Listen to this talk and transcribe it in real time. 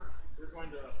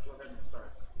go ahead and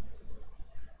start.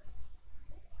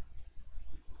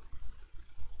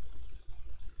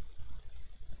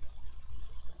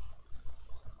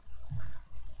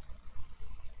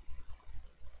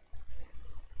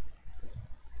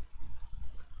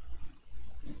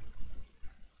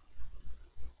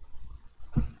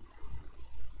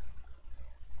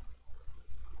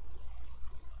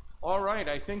 All right,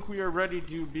 I think we are ready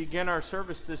to begin our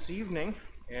service this evening,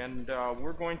 and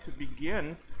we're going to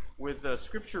begin with the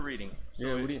scripture reading.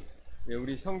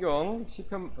 우리 성경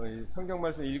성경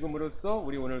말씀 읽음으로써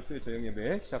우리 오늘 수요 저녁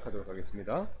예배 시작하도록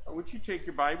하겠습니다. Would you take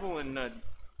your Bible and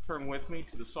turn with me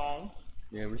to the Psalms?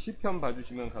 우리 시편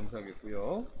봐주시면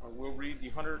감사하겠고요. We'll read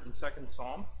the 102nd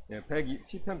Psalm.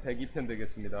 시편 102편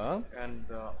되겠습니다. And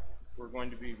we're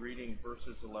going to be reading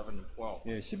verses 11 and 12.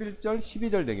 11절,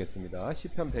 12절 되겠습니다.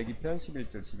 시편 102편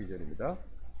 11절, 12절입니다.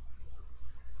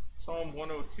 Psalm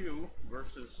 102,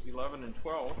 verses 11 and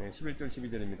 12. 11절,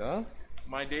 12절입니다.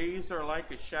 My days are like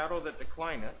a shadow that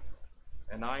declineth,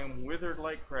 and I am withered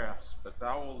like grass, but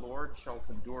thou, O Lord, shalt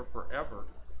endure forever,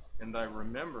 and thy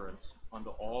remembrance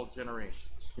unto all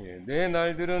generations. 내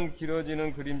날들은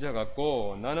길어지는 그림자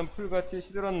같고 나는 풀같이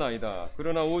시들었나이다.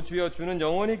 그러나 오 주여 주는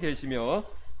영원히 계시며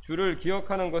주를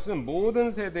기억하는 것은 모든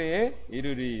세대에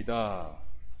이르리이다.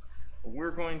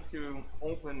 We're going to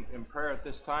open in prayer at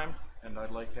this time, and I'd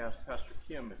like to ask Pastor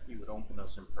Kim if he would open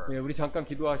us in prayer. 우리 잠깐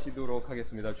기도하시도록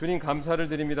하겠습니다. 주님 감사를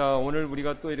드립니다. 오늘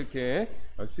우리가 또 이렇게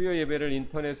수요 예배를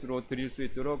인터넷으로 드릴 수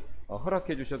있도록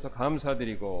허락해 주셔서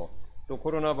감사드리고 또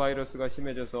코로나 바이러스가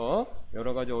심해져서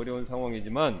여러 가지 어려운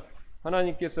상황이지만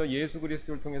하나님께서 예수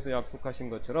그리스도를 통해서 약속하신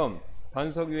것처럼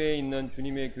반석 위에 있는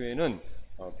주님의 교회는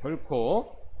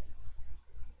결코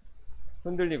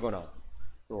흔들리거나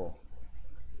또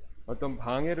어떤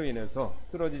방해로 인해서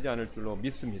쓰러지지 않을 줄로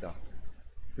믿습니다.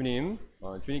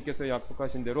 주님께서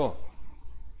약속하신 대로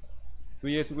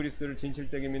주 예수 그리스도를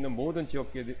진실되게 믿는 모든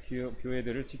지역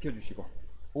교회들을 지켜주시고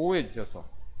보호해 주셔서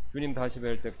주님 다시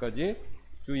뵐 때까지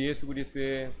주 예수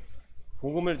그리스도의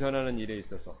복음을 전하는 일에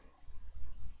있어서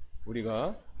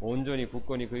우리가 온전히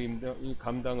굳건히 그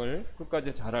감당을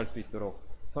끝까지 잘할 수 있도록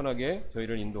선하게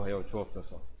저희를 인도하여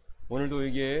주옵소서. 오늘도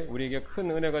우리에게 큰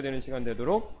은혜가 되는 시간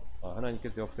되도록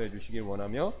하나님께서 역사해 주시길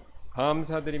원하며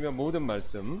감사드리며 모든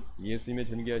말씀 예수님의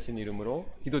존귀하신 이름으로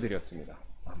기도드렸습니다.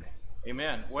 아멘.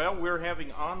 Amen. Well, we're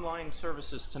having online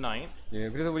services tonight.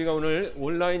 그래서 우리가 오늘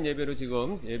온라인 예배로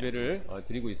지금 예배를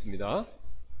드리고 있습니다.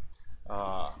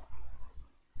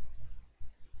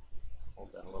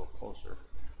 Hold that a little closer,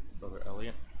 Brother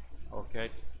Elliot.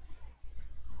 Okay.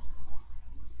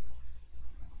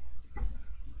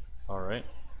 All right.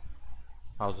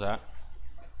 How's that?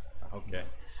 Okay.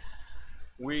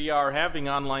 We are having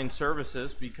online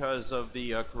services because of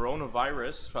the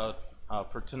coronavirus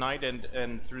for tonight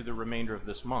and through the remainder of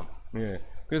this month.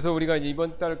 그래서 우리가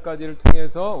이번 달까지를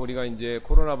통해서 우리가 이제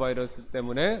코로나 바이러스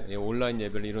때문에 온라인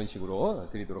예배를 이런 식으로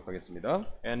드리도록 하겠습니다.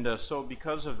 And so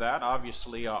because of that,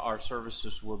 obviously our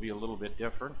services will be a little bit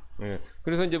different.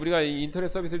 그래서 이제 우리가 이 인터넷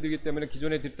서비스를 드리기 때문에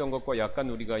기존에 드렸던 것과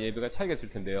약간 우리가 예배가 차이가 있을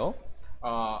텐데요.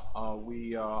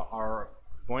 We are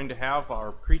going to have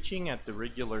our preaching at the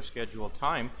regular scheduled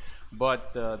time,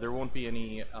 but there won't be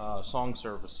any song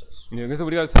services. 그래서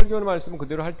우리가 설교하는 말씀은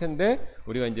그대로 할 텐데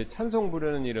우리가 이제 찬송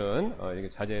부르는 일은 이렇게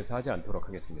자제해서 하지 않도록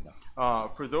하겠습니다.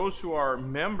 For those who are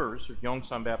members of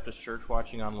Yongsan Baptist Church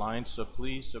watching online, so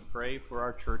please pray for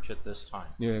our church at this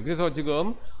time. 그래서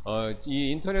지금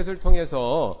이 인터넷을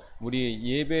통해서 우리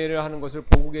예배를 하는 것을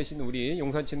보고 계신 우리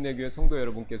용산 침례교회 성도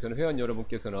여러분께서는 회원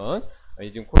여러분께서는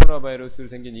지금 코로나 바이러스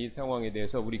생긴 이 상황에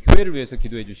대해서 우리 교회를 위해서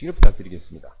기도해 주시길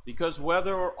부탁드리겠습니다. Because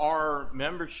whether our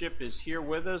membership is here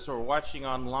with us or watching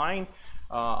online,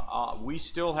 we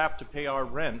still have to pay our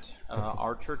rent.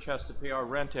 Our church has to pay our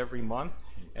rent every month,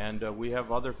 and we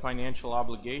have other financial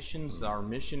obligations, our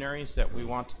missionaries that we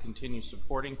want to continue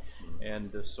supporting, and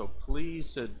so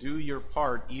please do your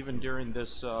part even during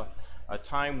this a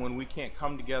time when we can't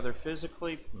come together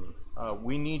physically.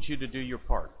 We need you to do your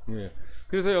part.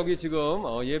 그래서 여기 지금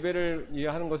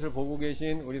예배를 하는 것을 보고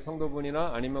계신 우리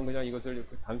성도분이나 아니면 그냥 이것을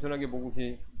단순하게 보고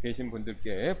계신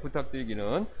분들께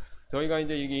부탁드리기는 저희가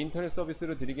이제 이게 인터넷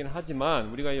서비스로 드리긴 하지만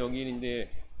우리가 여기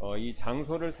이제 이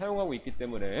장소를 사용하고 있기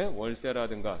때문에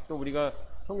월세라든가 또 우리가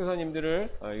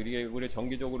선교사님들을 우리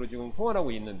정기적으로 지금 후원하고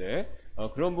있는데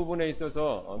그런 부분에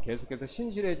있어서 계속해서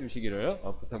신실해 주시기를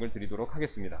부탁을 드리도록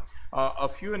하겠습니다. A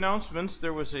few announcements.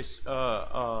 There was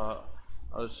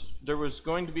There was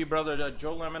going to be Brother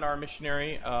Joe Lemon, our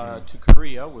missionary to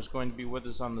Korea, was going to be with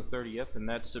us on the 30th, and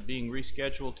that's being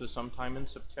rescheduled to sometime in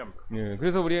September. 예,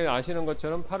 그래서 우리 아시는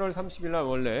것처럼 8월 30일 날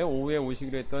원래 오후에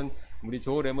오시기로 했던 우리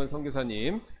조 레몬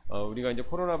선교사님, 우리가 이제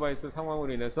코로나 바이러스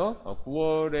상황으로 인해서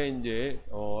 9월에 이제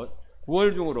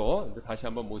 9월 중으로 다시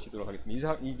한번 모시도록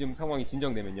하겠습니다. 이 지금 상황이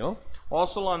진정되면요.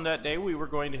 Also on that day, we were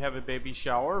going to have a baby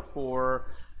shower for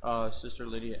Sister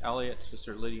Lydia Elliott,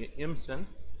 Sister Lydia Imson.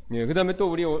 예, 그다음에 또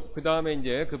우리 그다음에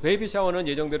이제 그 베이비 샤워는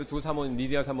예정대로 두 사모님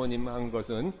리디아 사모님 한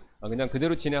것은 그냥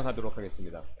그대로 진행하도록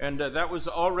하겠습니다. And that was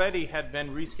already had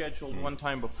been rescheduled one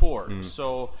time before.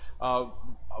 So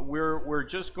we're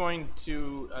just going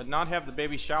to not have the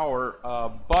baby shower,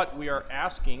 but we are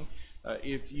asking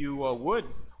if you would,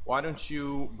 why don't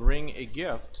you bring a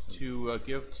gift to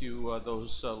give to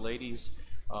those ladies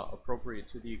appropriate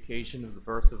to the occasion of the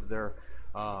birth of their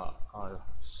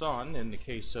son, in the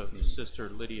case of Sister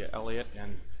Lydia Elliott,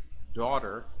 and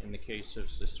daughter, in the case of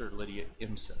Sister Lydia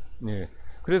Imson. 네.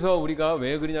 그래서 우리가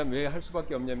왜 그러냐면 왜 할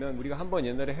수밖에 없냐면 우리가 한번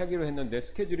옛날에 하기로 했는데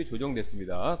스케줄이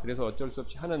조정됐습니다. 그래서 어쩔 수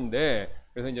없이 하는데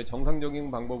그래서 이제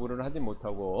정상적인 방법으로는 하지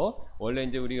못하고 원래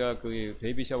이제 우리가 그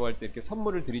베이비 샤워할 때 이렇게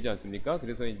선물을 드리지 않습니까?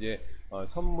 그래서 이제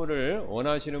선물을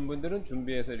원하시는 분들은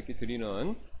준비해서 이렇게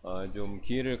드리는 좀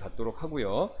기회를 갖도록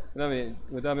하고요.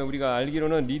 그다음에 우리가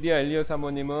알기로는 리디아 엘리어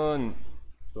사모님은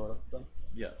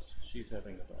Yes, she's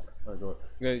having a daughter.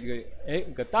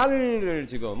 그러니까 딸을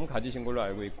지금 가지신 걸로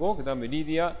알고 있고, 그 다음에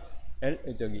리디아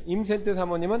임센트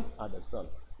사모님은 son.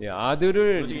 예,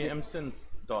 아들을 Lydia Imson's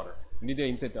daughter. 리디아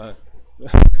임센트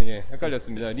예,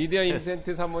 헷갈렸습니다. 리디아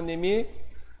임센트 사모님이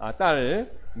딸,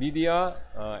 리디아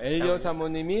엘리어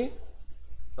사모님이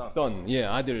son. 예,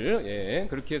 아들. 예,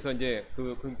 그렇게 해서 이제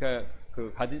그러니까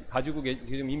가지고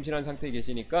지금 임신한 상태에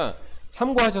계시니까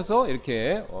참고하셔서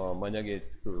이렇게 만약에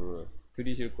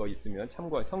드리실 거 있으면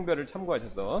성별을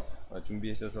참고하셔서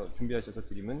준비하셔서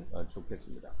드리면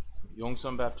좋겠습니다.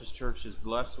 Yongsan Baptist Church is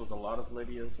blessed with a lot of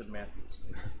Lydias and Matthews.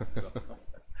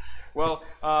 Well,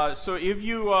 so if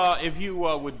you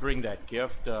would bring that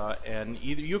gift, and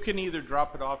you can either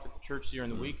drop it off at the church during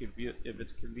the week if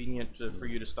it's convenient for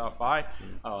you to stop by.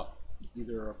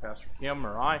 Either Pastor Kim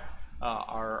or I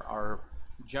are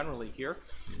generally here,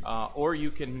 or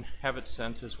you can have it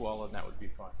sent as well, and that would be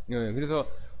fine. 네, 그래서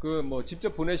뭐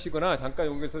직접 보내시거나 잠깐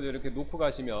여기서 이렇게 놓고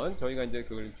가시면 저희가 이제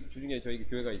그걸 주중에 저희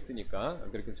교회가 있으니까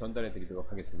그렇게 전달해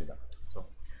드리도록 하겠습니다. So,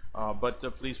 but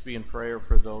please be in prayer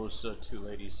for those two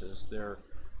ladies as they're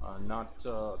not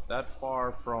that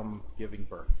far from giving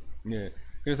birth. 네,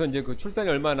 그래서 이제 그 출산이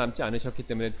얼마 남지 않으셨기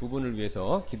때문에 두 분을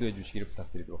위해서 기도해 주시기를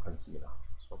부탁드리도록 하겠습니다.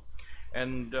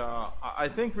 And I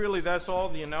think really that's all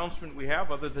the announcement we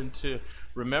have, other than to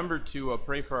remember to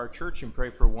pray for our church and pray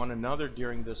for one another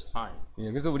during this time. 예,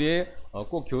 그래서 우리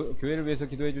꼭 교회를 위해서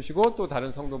기도해 주시고 또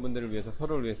다른 성도분들을 위해서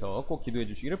서로를 위해서 꼭 기도해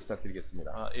주시기를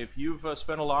부탁드리겠습니다. If you've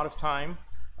spent a lot of time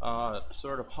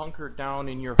sort of hunkered down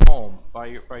in your home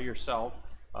by yourself,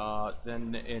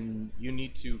 then you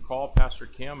need to call Pastor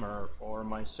Kim or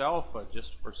myself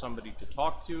just for somebody to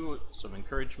talk to, some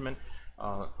encouragement.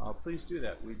 Please do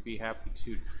that. We'd be happy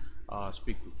to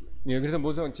speak with you. 예, 그래서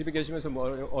무슨 집에 계시면서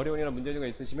뭐 어려움이나 문제가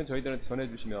있으시면 저희들한테 전해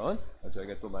주시면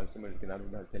저희가 또 말씀을 이렇게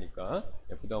나누게 할 테니까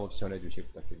부담 없이 전해 주시기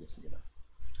부탁드리겠습니다.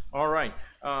 All right.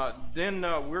 Then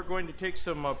we're going to take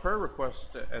some prayer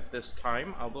requests at this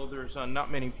time. Although there's not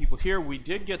many people here, we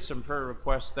did get some prayer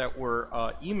requests that were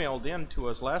emailed in to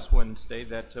us last Wednesday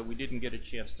that we didn't get a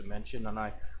chance to mention, and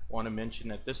I want to mention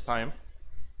at this time.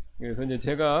 그래서 이제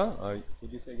제가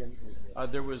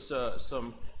there was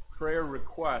some prayer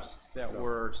requests that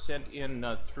were sent in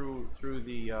through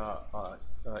the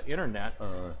internet,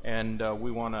 and we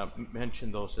want to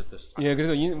mention those at this time. 예,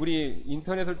 그래서 우리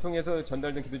인터넷을 통해서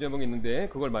전달된 기도 제목이 있는데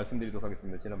그걸 말씀드리도록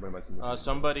하겠습니다. 지난번에 말씀드렸습니다.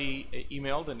 Somebody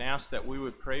emailed and asked that we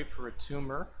would pray for a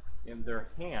tumor in their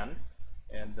hand,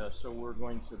 and so we're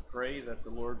going to pray that the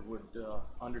Lord would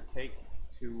undertake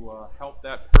to help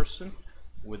that person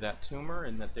with that tumor,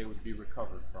 and that they would be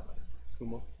recovered from it.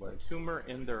 A tumor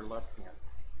in their left hand,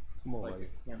 like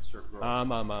a cancer growth.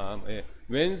 예.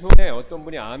 왼손에 어떤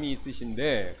분이 암이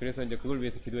있으신데 그래서 이제 그걸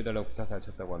위해서 기도해달라고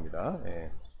부탁하셨다고 합니다. 예.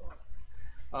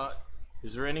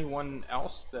 Is there anyone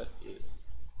else that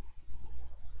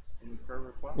any prayer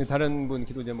request? 다른 분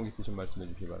기도 제목 있으시면 말씀해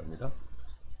주시기 바랍니다.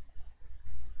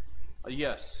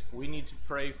 Yes, we need to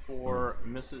pray for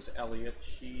Mrs. Elliott.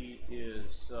 She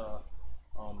is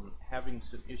having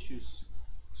some issues,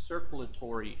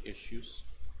 circulatory issues,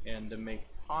 and may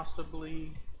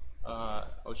possibly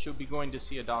she'll be going to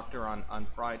see a doctor on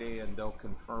Friday, and they'll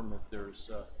confirm if there's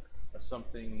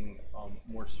something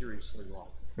more seriously wrong.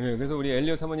 네, 그래서 우리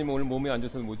엘리어 사모님 오늘 몸이 안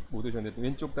좋아서 못 오셨는데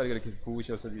왼쪽 다리가 이렇게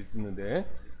부으셔서 있었는데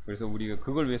그래서 우리가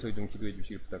그걸 위해서 좀 기도해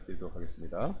주시길 부탁드리도록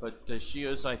하겠습니다. But she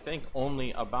is, I think,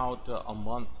 only about a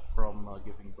month from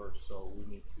giving birth, so we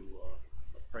need to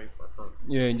pray for her.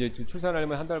 예, 이제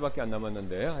출산하려면 한 달밖에 안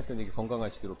남았는데 하여튼 이게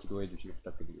건강하시도록 기도해 주시길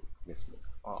부탁드리겠습니다.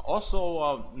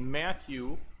 Also,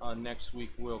 Matthew next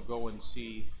week will go and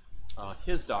see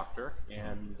his doctor,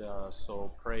 and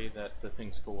so pray that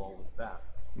things go well with that.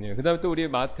 네, 그다음에 또 우리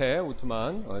마태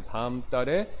우트만 다음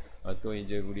달에 또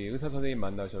이제 우리 의사 선생님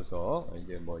만나셔서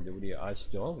이제 뭐 이제 우리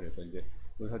아시죠? 그래서 이제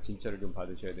의사 진찰을 좀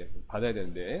받아야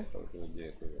되는데 또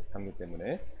이제 그 당뇨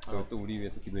때문에 또 우리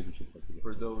위해서 기도해 주실 부탁드립니다.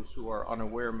 For those who are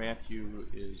unaware, Matthew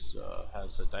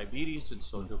has diabetes, and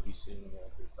so he'll be seeing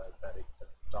his diabetic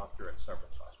doctor at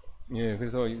Severance Hospital. 예,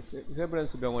 그래서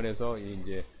세브란스 병원에서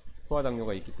이제 소아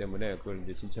당뇨가 있기 때문에 그걸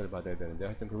이제 진찰을 받아야 되는데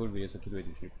하여튼 그걸 위해서 기도해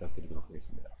주시길 부탁드리도록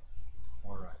하겠습니다.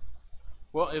 All right.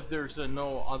 Well, if there's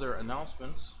no other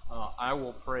announcements, I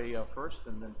will pray first,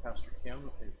 and then Pastor Kim,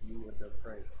 if you would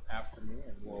pray after me,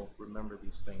 and we'll remember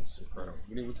these things incredibly.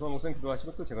 우리 우트만 목사님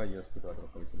기도하시고 또 제가 이어서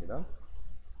기도하도록 하겠습니다.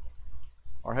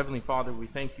 Our Heavenly Father, we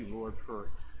thank you, Lord, for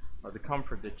the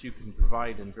comfort that you can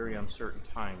provide in very uncertain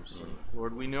times. And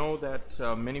Lord, we know that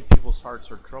many people's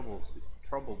hearts are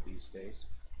troubled these days,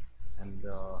 and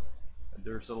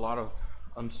there's a lot of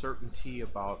uncertainty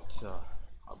about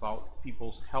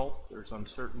people's health. There's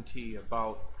uncertainty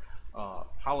about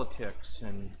politics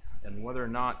and whether or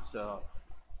not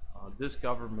this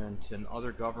government and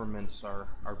other governments are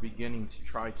beginning to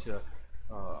try to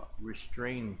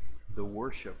restrain the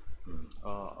worship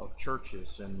of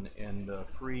churches and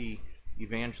free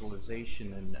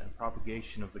evangelization and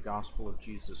propagation of the gospel of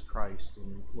Jesus Christ.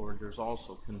 And Lord, there's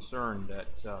also concern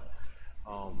that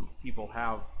people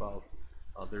have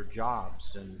their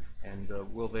jobs and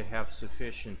will they have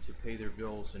sufficient to pay their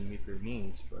bills and meet their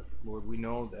needs. But Lord, we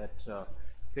know that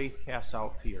faith casts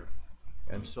out fear.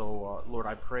 And so, Lord,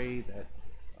 I pray that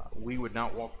we would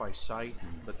not walk by sight,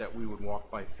 but that we would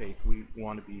walk by faith. We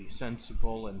want to be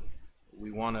sensible, and we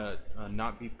want to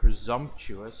not be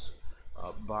presumptuous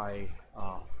by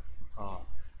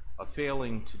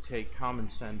failing to take common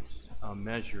sense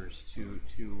measures to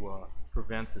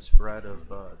prevent the spread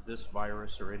of this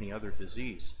virus or any other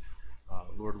disease.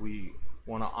 Lord, we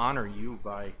want to honor you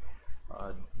by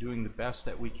doing the best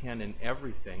that we can in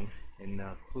everything,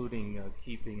 including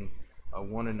keeping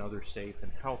one another safe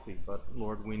and healthy. But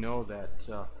Lord, we know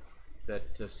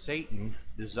that Satan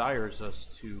desires us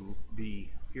to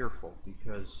be fearful,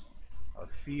 because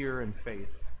fear and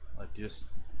faith just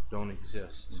don't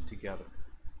exist together.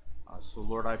 So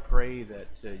Lord, I pray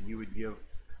that you would give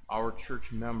our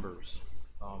church members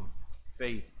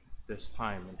faith this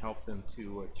time and help them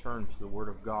to turn to the Word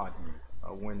of God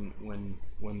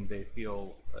when they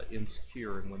feel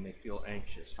insecure and when they feel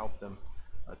anxious. Help them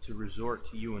to resort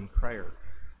to you in prayer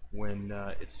when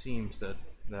it seems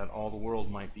that all the world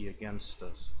might be against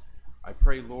us. I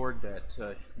pray, Lord,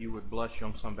 that you would bless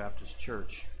Yongsan Baptist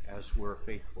Church as we're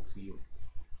faithful to you.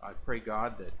 I pray,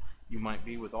 God, that you might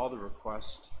be with all the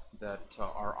requests that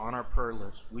are on our prayer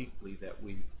list weekly that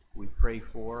we pray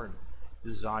for and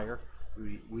desire.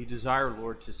 We desire,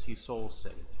 Lord, to see souls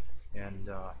saved. And,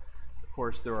 of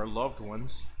course, there are loved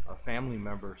ones, family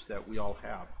members that we all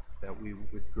have, that we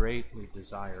would greatly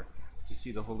desire to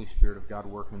see the Holy Spirit of God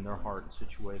work in their heart in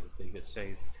such a way that they get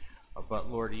saved.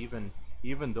 But, Lord, even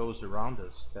those around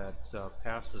us that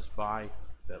pass us by,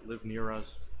 that live near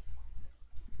us,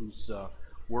 whose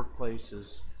workplace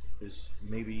is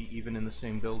maybe even in the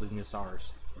same building as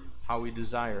ours, how we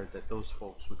desire that those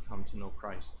folks would come to know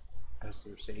Christ as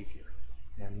their Savior.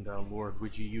 And Lord,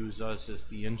 would you use us as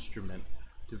the instrument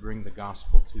to bring the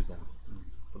gospel to them?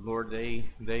 But Lord,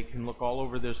 they can look all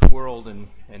over this world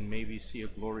and maybe see a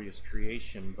glorious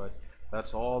creation, but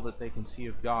that's all that they can see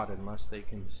of God unless they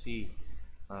can see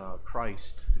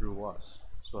Christ through us.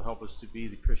 So help us to be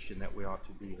the Christian that we ought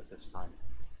to be at this time.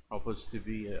 Help us to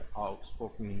be an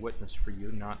outspoken witness for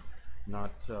you, not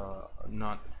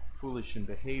foolish in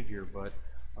behavior, but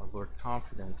Lord,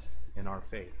 confident in our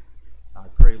faith. I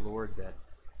pray, Lord, that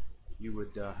you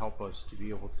would help us to be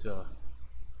able to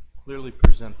clearly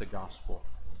present the gospel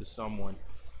to someone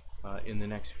in the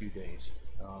next few days,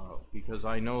 because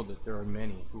I know that there are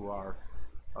many who are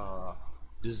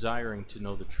desiring to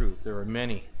know the truth. There are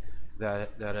many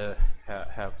that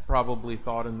have probably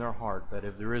thought in their heart that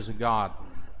if there is a God,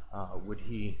 would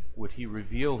he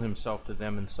reveal himself to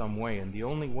them in some way? And the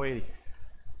only way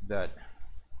that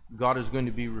God is going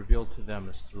to be revealed to them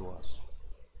is through us.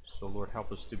 So Lord,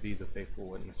 help us to be the faithful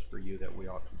witness for you that we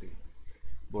ought to be.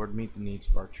 Lord, meet the needs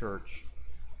of our church.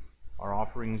 Our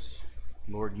offerings,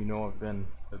 Lord, you know, have been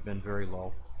have been very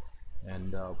low,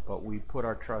 and but we put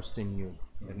our trust in you,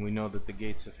 and we know that the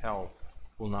gates of hell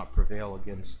will not prevail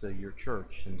against your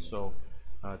church, and so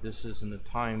this isn't a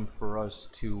time for us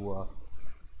to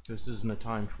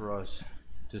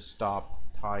stop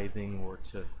tithing or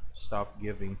to stop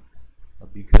giving,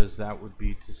 because that would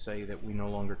be to say that we no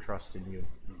longer trust in you.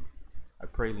 I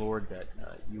pray, Lord, that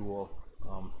you will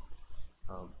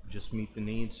just meet the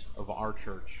needs of our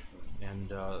church,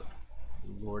 and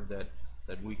Lord, that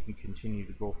we can continue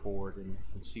to go forward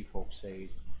and see folks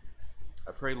saved.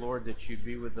 I pray, Lord, that you'd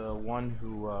be with the one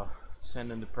who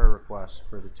sent in the prayer request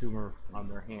for the tumor on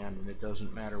their hand, and it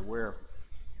doesn't matter where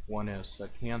one has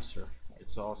cancer.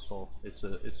 It's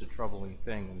a troubling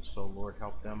thing, and so Lord,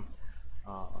 help them.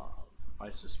 I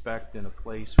suspect in a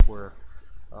place where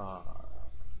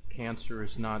cancer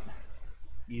is not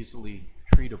easily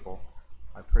treatable,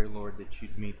 I pray, Lord, that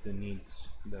you'd meet the needs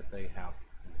that they have.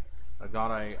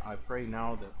 God, I pray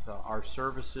now that our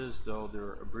services, though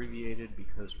they're abbreviated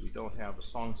because we don't have a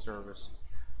song service,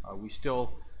 we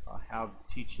still have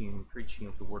teaching and preaching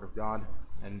of the Word of God,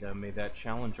 and may that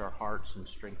challenge our hearts and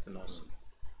strengthen us.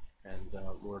 And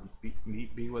Lord,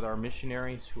 be with our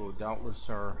missionaries who doubtless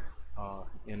are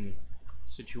in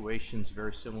situations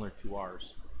very similar to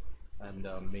ours, and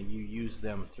may you use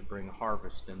them to bring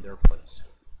harvest in their place.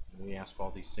 And we ask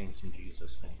all these things in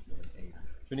Jesus' name. Amen.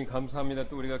 주님 감사합니다.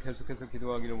 또 우리가 계속해서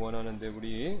기도하기를 원하는데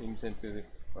우리 임센트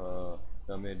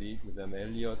그다음에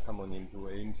엘리엇 사모님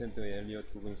또 임센트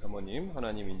엘리엇 두 분 사모님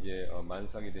하나님 이제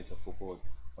만삭이 되셨고 곧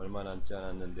얼마 남지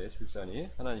않았는데 출산이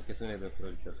하나님께서 은혜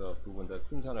베풀어 주셔서 두 분 다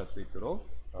순산할 수 있도록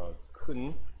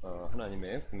큰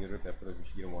하나님의 긍휼을 베풀어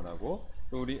주시기를 원하고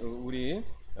또 우리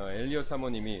엘리엇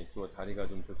사모님이 또 다리가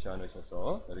좀 좋지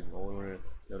않으셔서 오늘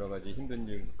여러 가지 힘든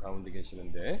일 가운데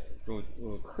계시는데 또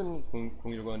큰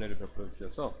긍휼과 은혜를 베풀어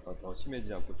주셔서 더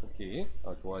심해지지 않고 속히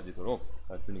좋아지도록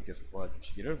주님께서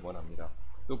도와주시기를 원합니다.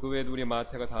 또 그 외에도 우리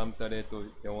마태가 다음 달에 또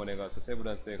병원에 가서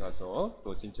세브란스에 가서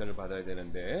또 진찰을 받아야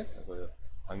되는데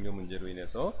당뇨 문제로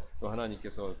인해서 또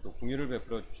하나님께서 또 긍휼을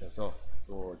베풀어 주셔서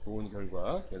또 좋은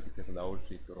결과 계속해서 나올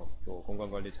수 있도록 또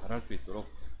건강관리 잘할 수 있도록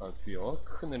주여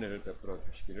큰 은혜를 베풀어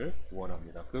주시기를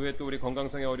원합니다. 그 외에 또 우리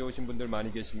건강상에 어려우신 분들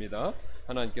많이 계십니다.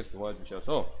 하나님께서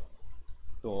도와주셔서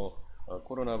또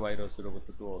코로나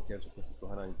바이러스로부터 또 계속해서 또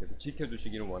하나님께서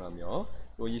지켜주시기를 원하며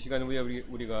또 이 시간 후에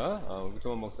우리가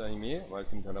우정원 목사님이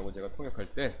말씀 전하고 제가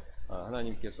통역할 때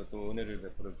하나님께서 또 은혜를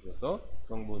베풀어 주셔서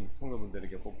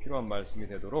성도분들에게 꼭 필요한 말씀이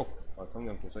되도록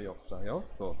성령께서 역사하여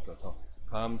주옵소서.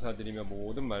 감사드리며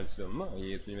모든 말씀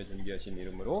예수님의 존귀하신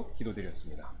이름으로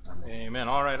기도드렸습니다. 아멘. Amen.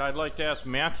 All right, I'd like to ask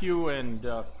Matthew and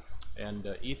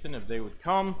Ethan if they would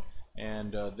come,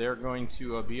 and they're going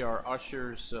to be our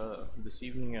ushers this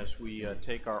evening as we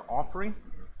take our offering.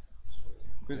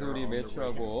 그래서 우리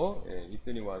매추하고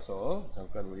이든이 와서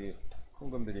잠깐 우리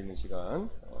헌금 드리는 시간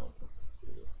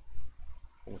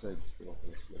봉사해 주시도록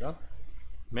하겠습니다.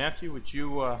 Matthew, would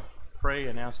you pray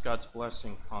and ask God's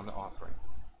blessing on the offering?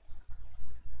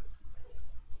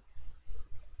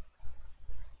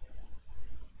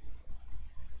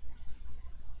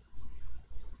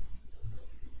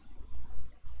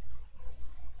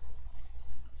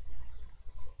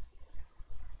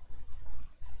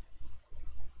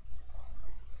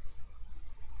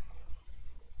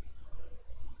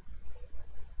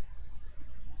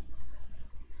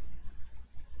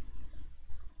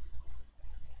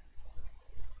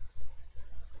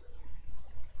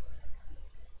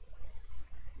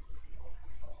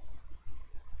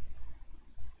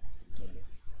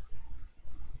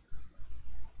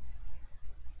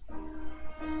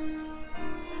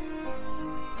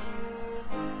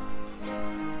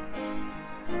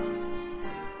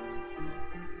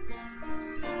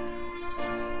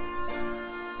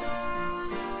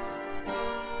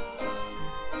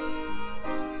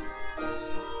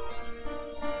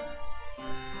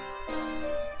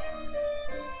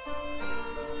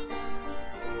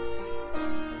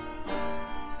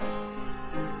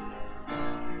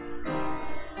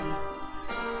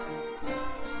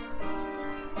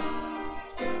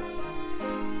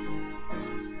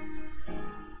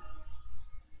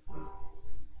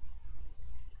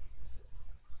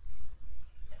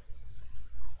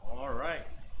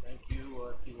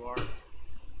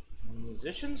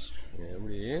 Musicians. 네,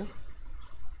 우리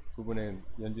두 분의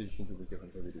연주해 주신 두 분께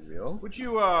감사드리고요. Would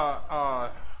you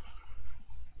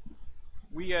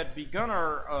we had begun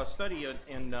our study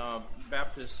in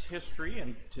Baptist history,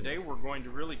 and today we're going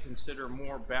to really consider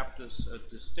more Baptist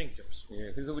distinctives.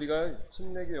 예, 그래서 우리가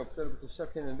침례교 역사로부터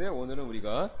시작했는데 오늘은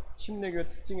우리가 침례교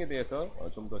특징에 대해서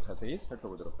좀 더 자세히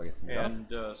살펴보도록 하겠습니다.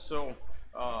 And so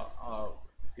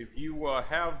if you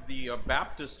have the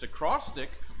Baptist acrostic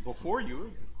before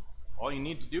you, all you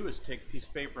need to do is take a piece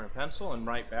of paper and a pencil and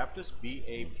write Baptist,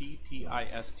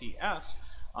 Baptists,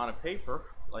 on a paper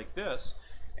like this,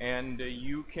 and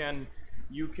you can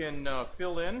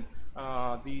fill in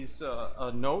these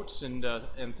notes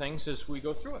and things as we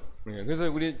go through it. 네, 그래서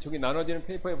우리 저기 나눠지는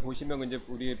페이퍼에 보시면 이제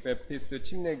우리 베프티스트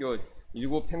침례교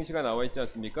 7행시가 나와 있지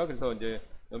않습니까? 그래서 이제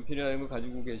연필이라는 걸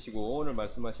가지고 계시고 오늘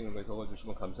말씀하시는 걸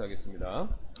적어주시면 감사하겠습니다.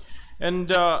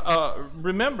 And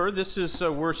remember, this is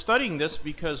we're studying this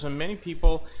because many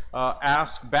people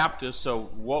ask Baptists.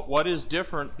 So, what is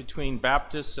different between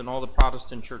Baptists and all the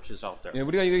Protestant churches out there? 네,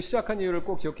 우리가 이거 시작한 이유를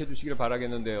꼭 기억해 주시길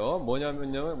바라겠는데요.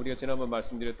 뭐냐면요, 우리가 지난번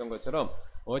말씀드렸던 것처럼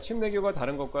침례교가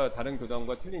다른 것과 다른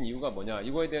교단과 틀린 이유가 뭐냐?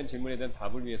 이거에 대한 질문에 대한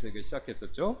답을 위해서 이거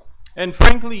시작했었죠. And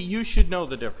frankly, you should know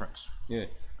the difference. 예,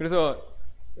 그래서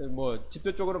뭐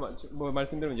직접적으로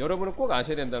말씀드리면 여러분은 꼭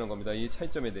아셔야 된다는 겁니다. 이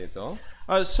차이점에 대해서.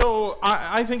 So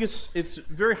I think it's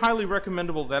very highly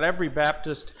recommendable that every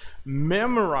Baptist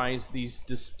memorize these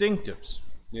distinctives.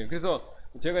 예, 그래서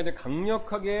제가 이제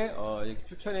강력하게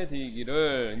추천해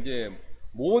드리기를 이제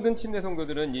모든 침례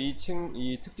성도들은 이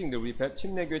특징들, 우리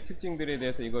침례교의 특징들에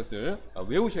대해서 이것을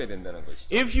외우셔야 된다는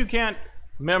것이죠. If you can't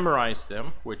memorize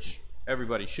them, which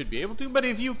everybody should be able to, but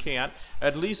if you can't,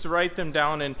 at least write them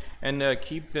down and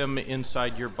keep them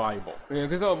inside your Bible. 예,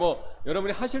 그래서 뭐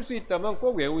여러분이 하실 수 있다면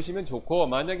꼭 외우시면 좋고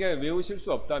만약에 외우실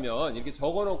수 없다면 이렇게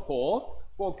적어놓고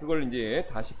꼭 그걸 이제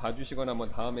다시 봐주시거나 뭐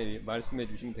다음에 말씀해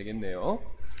주시면 되겠네요.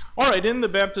 All right, in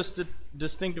the Baptist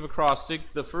distinctive acrostic,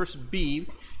 the first B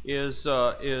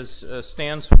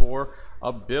stands for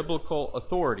a biblical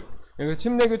authority.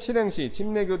 침례교 7행시,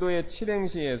 침례교도의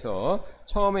 7행시에서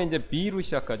처음에 이제 B로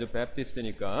시작하죠.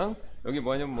 베프티스트니까 여기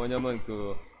뭐냐면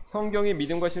그 성경이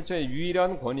믿음과 실천의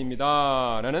유일한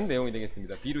권위입니다라는 내용이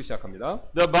되겠습니다. B로 시작합니다.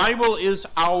 The Bible is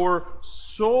our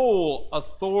sole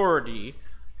authority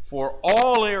for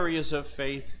all areas of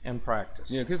faith and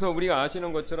practice. 예, 그래서 우리가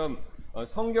아시는 것처럼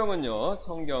성경은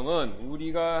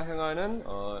우리가 행하는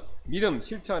믿음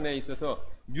실천에 있어서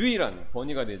유일한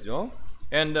권위가 되죠.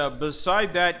 And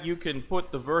beside that, you can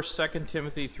put the verse 2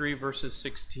 Timothy 3 verses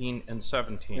 16 and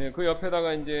 17. 네, 그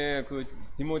옆에다가 이제 그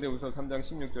디모데후서 3장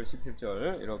 16절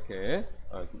 17절 이렇게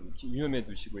유념해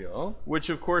두시고요.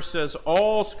 Which of course says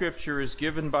all scripture is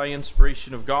given by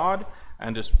inspiration of God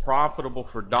and is profitable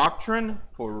for doctrine,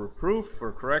 for reproof,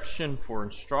 for correction, for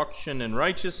instruction in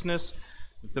righteousness,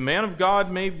 that the man of God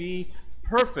may be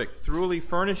perfect, thoroughly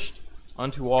furnished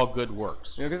unto all good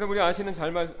works. 네, 그래서 우리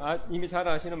이미 잘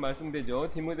아시는 말씀되죠.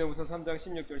 디모데후서 3장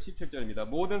 16절 17절입니다.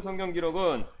 모든 성경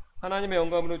기록은 하나님의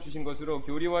영감으로 주신 것으로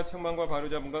교리와 책망과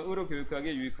바로잡음과 의로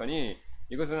교육하기에 유익하니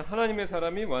이것은 하나님의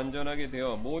사람이 완전하게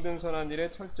되어 모든 선한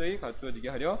일에 철저히 갖추어지게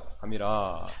하려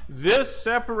함이라. This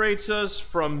separates us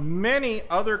from many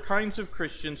other kinds of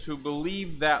Christians who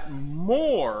believe that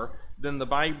more than the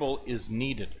Bible is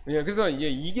needed. 네, 그래서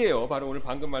이게요. 바로 오늘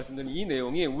방금 말씀드린 이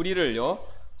내용이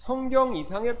우리를요. 성경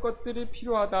이상의 것들이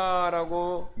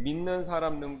필요하다라고 믿는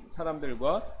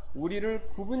사람들과 우리를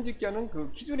구분짓게 하는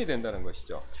그 기준이 된다는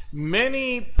것이죠.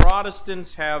 Many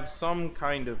Protestants have some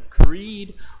kind of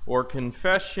creed or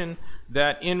confession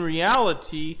that in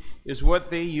reality is what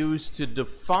they use to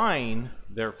define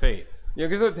their faith. 예,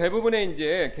 그래서 대부분의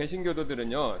이제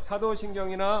개신교도들은요,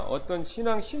 사도신경이나 어떤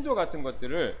신앙 신조 같은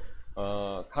것들을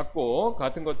갖고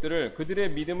같은 것들을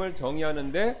그들의 믿음을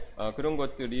정의하는데 그런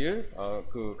것들을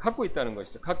갖고 있다는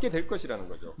것이죠. 갖게 될 것이라는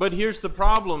거죠. But here's the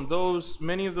problem: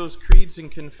 many of those creeds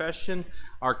and confession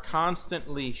are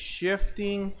constantly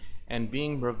shifting and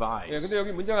being revised. 예, 근데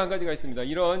여기 문제가 한 가지가 있습니다.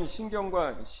 이런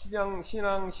신경과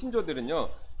신앙 신조들은요,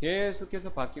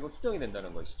 계속해서 바뀌고 수정이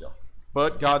된다는 것이죠.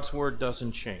 But God's word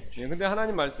doesn't change. 예, 근데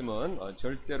하나님 말씀은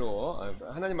절대로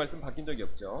하나님 말씀 바뀐 적이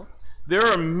없죠. There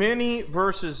are many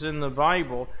verses in the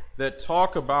Bible that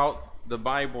talk about the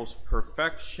Bible's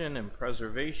perfection and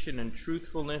preservation and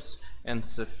truthfulness and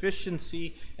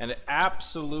sufficiency and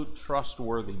absolute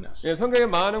trustworthiness. 예, 성경의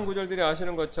많은 구절들이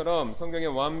아시는 것처럼 성경의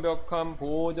완벽함,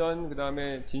 보존,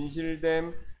 그다음에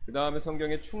진실됨, 그다음에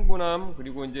성경의 충분함,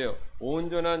 그리고 이제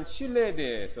온전한 신뢰에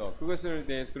대해서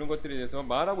그런 것들에 대해서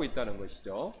말하고 있다는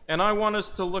것이죠. And I want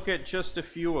us to look at just a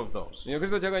few of those. 예,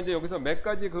 그래서 제가 이제 여기서 몇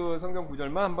가지 그 성경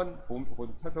구절만 한번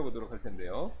살펴보도록 할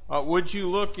텐데요. Would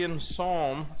you look in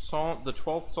Psalm, the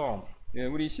 12th Psalm? 예,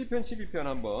 우리 시편 12편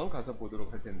한번 가서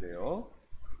보도록 할 텐데요.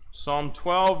 Psalm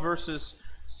 12 verses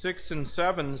 6 and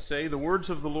 7 say, "The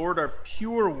words of the Lord are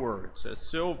pure words, as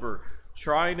silver,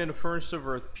 tried in a furnace of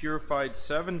earth, purified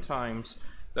 7 times.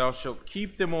 Thou shalt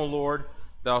keep them, O Lord.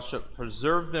 Thou shalt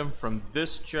preserve them from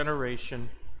this generation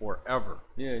forever.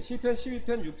 예, 시편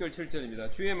 11편 6절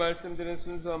 7절입니다. 주의 말씀들은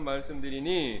순수한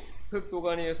말씀들이니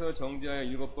흙도가니에서 정지하여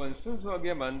 7번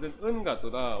순수하게 만든 은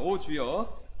같도다. 오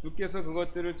주여, 주께서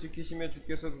그것들을 지키시며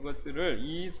주께서 그것들을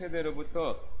이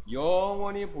세대로부터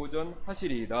영원히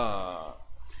보존하시리이다.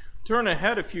 Turn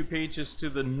ahead a few pages to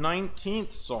the 19th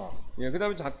Psalm. 예,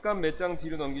 그다음에 잠깐 몇 장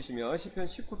뒤로 넘기시면 시편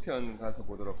 19편 가서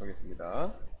보도록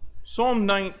하겠습니다. Psalm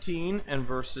 19 and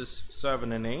verses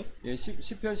 7 and 8. 예,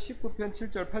 시편 19편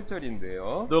 7절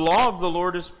 8절인데요. The law of the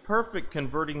Lord is perfect,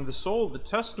 converting the soul. The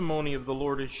testimony of the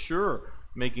Lord is sure,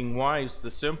 making wise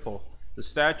the simple. The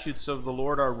statutes of the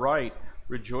Lord are right,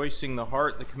 rejoicing the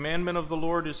heart. The commandment of the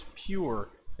Lord is pure,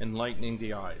 enlightening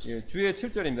the eyes. 예, 주의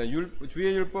 7절입니다.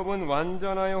 주의 율법은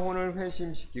완전하여 혼을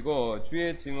회심시키고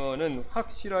주의 증언은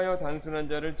확실하여 단순한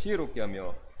자를 지혜롭게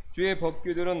하며 주의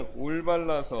법규들은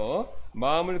올발라서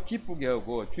마음을 기쁘게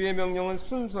하고 주의 명령은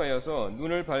순수하여서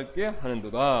눈을 밝게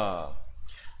하는도다.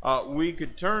 We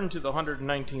could turn to the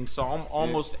 119th Psalm.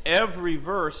 Almost every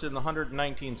verse in the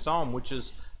 119th Psalm, which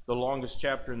is the longest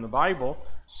chapter in the Bible,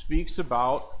 speaks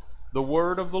about the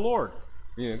word of the Lord.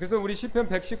 예, 그래서 우리 시편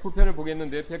 119편을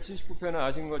보겠는데 119편은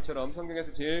아신 것처럼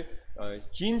성경에서 제일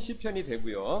긴 시편이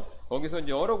되고요. 거기서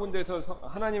이제 여러 군데에서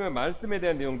하나님의 말씀에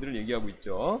대한 내용들을 얘기하고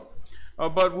있죠.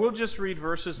 But we'll just read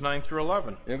verses 9 through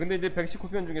 11. 예, 근데 이제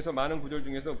 119편 중에서 많은 구절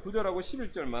중에서 9절하고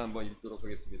 11절만 한번 읽도록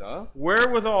하겠습니다.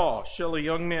 Wherewithal shall a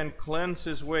young man cleanse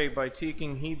his way by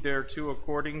taking heed thereto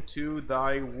according to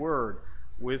thy word?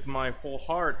 With my whole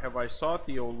heart have I sought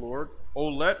thee, O Lord. O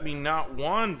let me not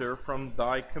wander from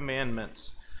thy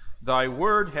commandments. Thy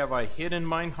word have I hid in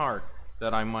mine heart,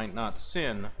 that I might not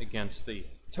sin against thee.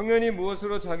 청년이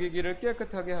무엇으로 자기 길을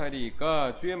깨끗하게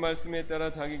하리이까? 주의 말씀에 따라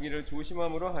자기 길을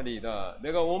조심함으로 하리이다.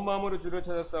 내가 온 마음으로 주를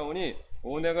찾았사오니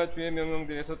오 내가 주의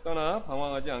명령들에서 떠나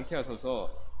방황하지 않게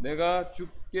하소서. 내가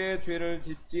주께 죄를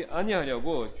짓지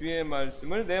아니하려고 주의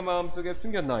말씀을 내 마음속에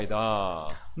숨겼나이다.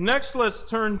 Next, let's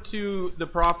turn to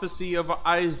the prophecy of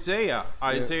Isaiah,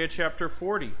 Isaiah chapter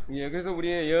 40. 예, 그래서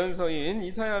우리의 예언서인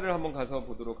이사야를 한번 가서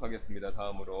보도록 하겠습니다.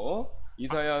 다음으로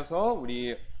이사야서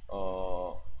우리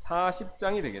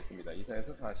 40장이 되겠습니다.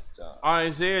 이사야서 40장.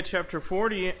 Isaiah chapter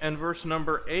 40 and verse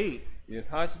number 8. 예,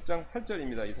 40장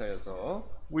 8절입니다.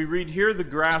 이사야서. We read here, the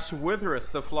grass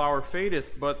withereth, the flower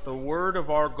fadeth, but the word of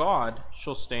our God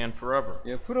shall stand forever.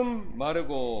 예, 풀은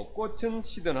마르고 꽃은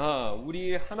시드나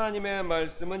우리 하나님의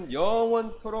말씀은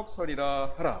영원토록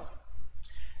서리라 하라.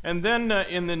 And then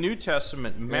in the New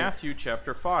Testament, Matthew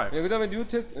chapter 5. 예, 그다음에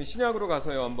신약으로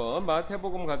가서요. 한번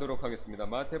마태복음 가도록 하겠습니다.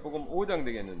 마태복음 5장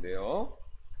되겠는데요.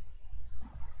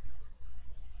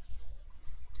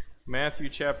 Matthew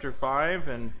chapter 5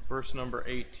 and verse number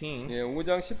 18. 예,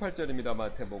 5장 18절입니다.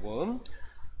 마태복음.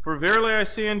 For verily I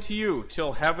say unto you,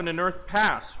 till heaven and earth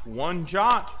pass, one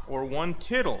jot or one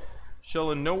tittle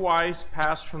shall in no wise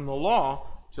pass from the law,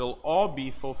 till all be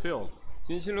fulfilled.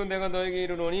 진실로 내가 너에게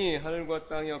이르노니 하늘과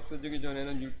땅이 없어지기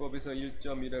전에는 율법에서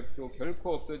 1.1획도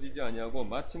결코 없어지지 아니하고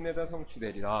마침내 다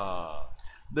성취되리라.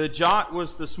 The jot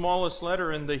was the smallest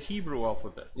letter in the Hebrew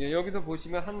alphabet. 예, 여기서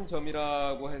보시면 한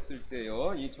점이라고 했을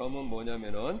때요. 이 점은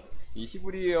뭐냐면은 이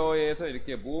히브리어에서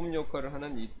이렇게 모음 역할을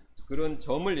하는 그런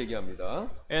점을 얘기합니다.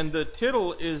 And the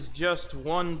tittle is just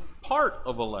one part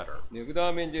of a letter. 네, 그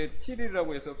다음에 이제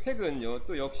틸이라고 해서 획은요.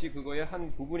 또 역시 그거의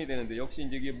한 부분이 되는데 역시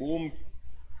이제 이게 모음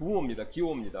부호입니다.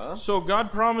 기호입니다. So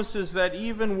God promises that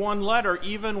even one letter,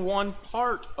 even one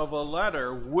part of a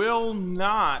letter will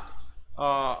not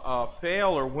fail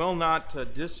or will not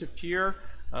disappear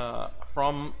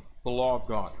from the law of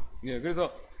God. 네,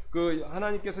 그래서 그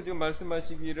하나님께서 지금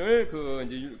말씀하시기를 그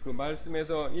이제 그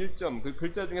말씀에서 1점 그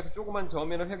글자 중에서 조그만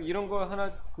점에는 획 이런 거 하나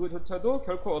그조차도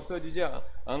결코 없어지지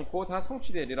않고 다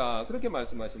성취되리라 그렇게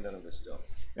말씀하신다는 것이죠.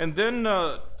 And then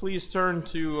please turn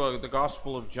to the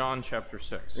Gospel of John chapter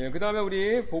 6. 예, 그다음에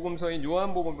우리 복음서인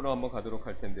요한복음으로 한번 가도록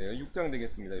할 텐데요. 6장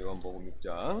되겠습니다. 요한복음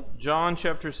 6장. John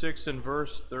chapter 6 and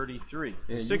verse 33.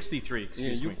 63,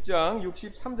 excuse me. 6장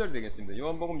 63절 되겠습니다.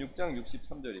 요한복음 6장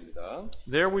 63절입니다.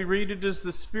 There we read, it is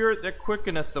the spirit that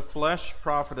quickeneth, the flesh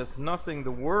profiteth nothing.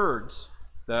 The words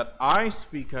that I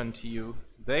speak unto you,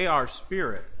 they are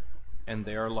spirit and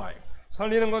they are life.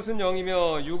 살리는 것은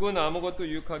영이며 육은 아무것도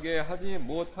유익하게 하지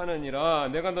못하느니라.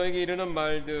 내가 너에게 이르는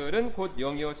말들은 곧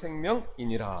영이요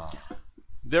생명이니라.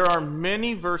 There are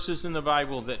many verses in the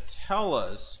Bible that tell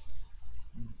us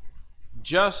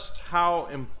just how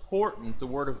important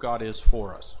the Word of God is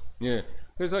for us. 예,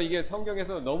 그래서 이게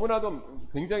성경에서 너무나도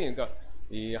굉장히 그러니까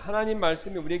이 하나님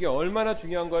말씀이 우리에게 얼마나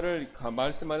중요한 것을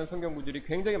말씀하는 성경 구절이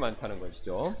굉장히 많다는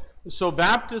것이죠. So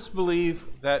Baptists believe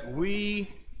that we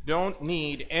don't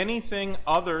need anything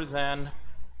other than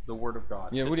the Word of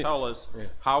God 예, to 우리- tell us 예.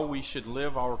 how we should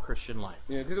live our Christian life.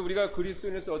 예, 그래서 우리가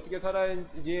그리스도인으로서 어떻게 살아야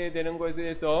되는 것에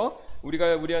대해서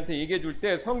우리가 우리한테 얘기해 줄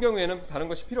때 성경 외에는 다른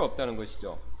것이 필요 없다는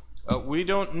것이죠. We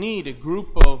don't need a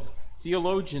group of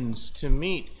theologians to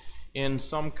meet in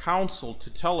some council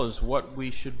to tell us what we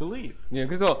should believe. 예,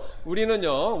 그래서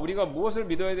우리는요, 우리가 무엇을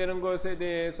믿어야 되는 것에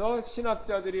대해서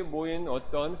신학자들이 모인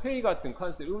어떤 회의 같은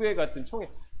컨셉, 의회 같은 총회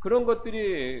그런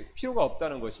것들이 필요가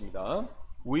없다는 것입니다.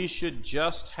 We should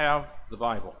just have the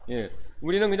Bible. 예,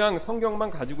 우리는 그냥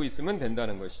성경만 가지고 있으면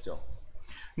된다는 것이죠.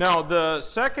 Now, the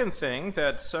second thing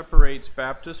that separates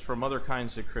Baptists from other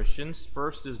kinds of Christians,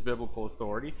 first is biblical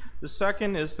authority. The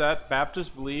second is that Baptists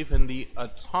believe in the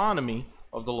autonomy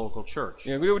of the local church.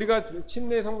 예, 그리고 우리가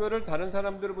침례 성도를 다른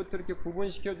사람들로부터 이렇게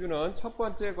구분시켜주는 첫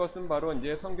번째 것은 바로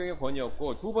이제 성경의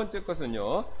권위였고, 두 번째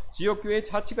것은요, 지역교회의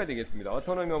자치가 되겠습니다.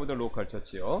 Autonomy of the local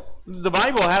church요. The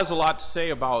Bible has a lot to say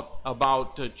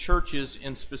about churches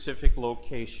in specific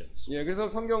locations. 예, 그래서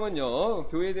성경은요,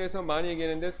 교회에 대해서 많이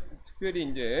얘기하는데, 특별히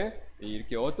이제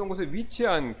이렇게 어떤 곳에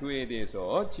위치한 교회에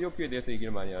대해서, 지역교회에 대해서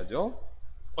얘기를 많이 하죠.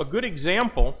 A good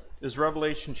example is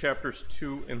Revelation chapters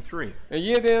 2 and 3. 예,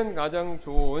 이에 대한 가장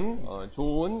좋은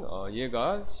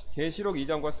예가 계시록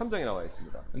 2장과 3장에 나와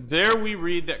있습니다. There we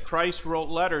read that Christ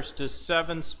wrote letters to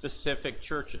 7 specific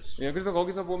churches. 예, 그래서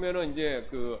거기서 보면은 이제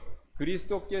그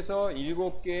그리스도께서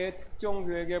 7개의 특정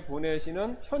교회에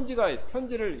보내시는 편지가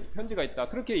있다.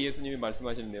 그렇게 예수님이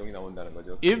말씀하시는 내용이 나온다는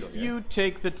거죠. If you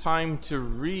take the time to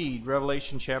read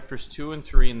Revelation chapters 2 and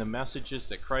 3 and the messages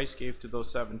that Christ gave to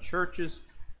those 7 churches,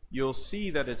 you'll see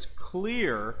that it's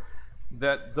clear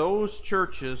that those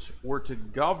churches were to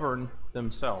govern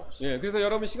themselves. 예, 그래서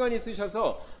여러분 시간이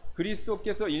있으셔서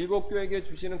그리스도께서 7교회에게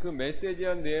주시는 그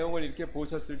메시지한 내용을 이렇게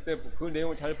보셨을 때 그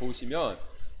내용을 잘 보시면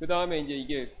그 다음에 이제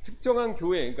이게 특정한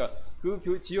교회, 그러니까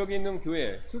그 지역에 있는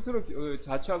교회 스스로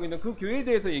자처하고 있는 그 교회에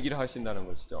대해서 얘기를 하신다는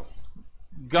것이죠.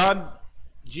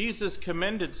 Jesus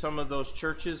commended some of those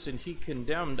churches and he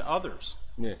condemned others.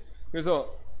 네,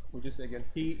 그래서 would you say again?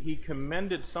 He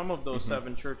commended some of those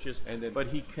 7 churches, but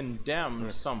he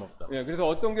condemned some of them. 예, 그래서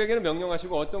어떤 교회에는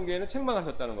명령하시고 어떤 교회는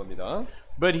책망하셨다는 겁니다.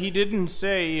 But he didn't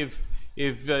say if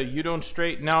you don't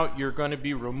straighten out, you're going to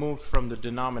be removed from the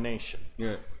denomination.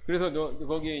 예, 그래서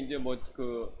거기에 이제 뭐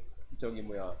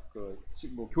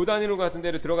교단위로 같은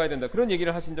데를 들어가야 된다 그런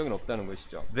얘기를 하신 적은 없다는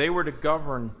것이죠. They were to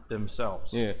govern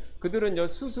themselves. 예, 그들은요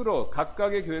스스로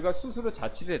각각의 교회가 스스로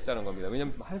자치를 했다는 겁니다.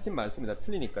 왜냐하면 하신 말씀이 다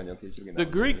틀리니까요. 계시록에 The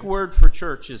나오는 Greek word for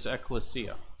church is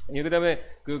ekklesia. 예, 그다음에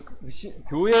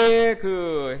교회에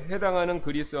해당하는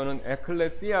그리스어는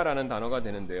에클레시아라는 단어가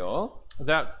되는데요.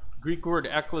 That Greek word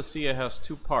ekklesia has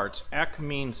 2 parts. Ek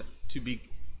means to be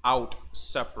out,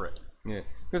 separate. 예,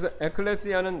 그래서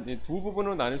에클레시아는 두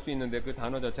부분으로 나눌 수 있는데 그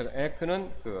단어 자체가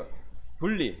에크는 그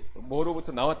분리,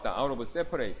 뭐로부터 나왔다, out of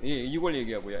separate, 이걸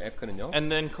얘기하고요. 에크는요. And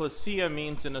then klesia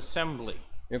means an assembly.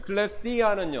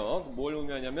 클레시아는요, 뭘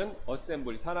의미하냐면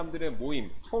assembly, 사람들의 모임,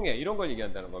 총회 이런 걸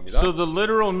얘기한다는 겁니다. So the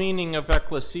literal meaning of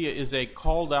ekklesia is a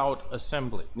called out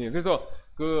assembly. 예, 그래서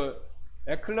그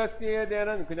에클레시아에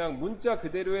대한 그냥 문자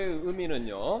그대로의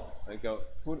의미는요, 그러니까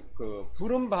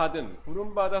부름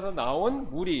받아서 나온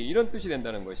무리 이런 뜻이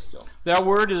된다는 것이죠. That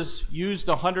word is used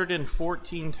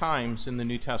 114 times in the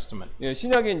New Testament. 예,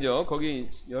 신약인죠. 거기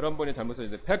 11번에 잘못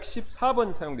써있는데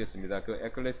 114번 사용됐습니다. 그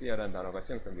에클레시아라는 단어가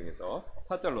신약성경에서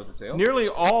 4절 넣어주세요. Nearly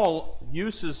all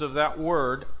uses of that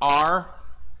word are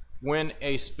when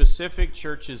a specific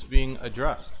church is being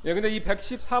addressed. 예, 근데 이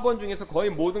 114번 중에서 거의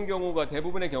모든 경우가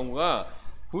대부분의 경우가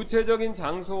구체적인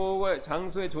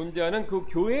장소에 존재하는 그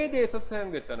교회에 대해서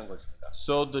사용됐다는 것입니다.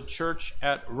 So the church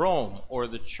at Rome or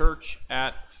the church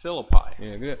at Philippi.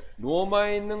 예, 그래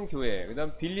로마에 있는 교회,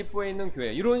 그다음 빌립보에 있는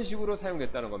교회 이런 식으로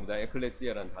사용됐다는 겁니다.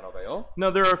 에클레시아라는 단어가요.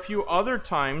 Now there are a few other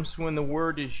times when the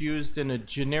word is used in a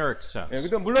generic 예, sense.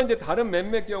 그다음 물론 이제 다른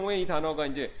몇몇 경우에 이 단어가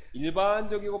이제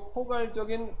일반적이고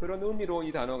포괄적인 그런 의미로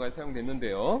이 단어가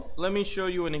사용됐는데요. Let me show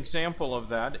you an example of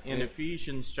that in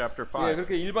Ephesians chapter 예, 5.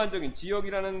 그렇게 일반적인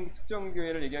지역이라는 특정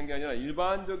교회를 얘기한 게 아니라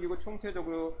일반적이고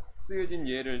총체적으로 쓰여진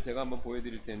예를 제가 한번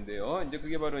보여드릴 텐데요. 이제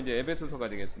그게 바로 이제 에베소서가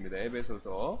되겠습니다.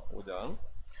 에베소서 5장.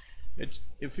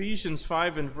 Ephesians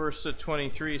 5 and verse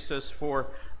 23 says, For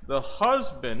the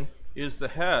husband is the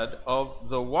head of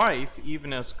the wife,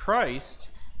 even as Christ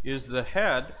is the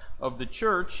head of the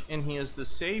church, and he is the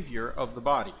savior of the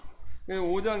body.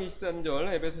 5장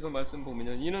 23절 에베소서 말씀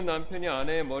보면요. 이는 남편이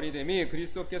아내의 머리됨이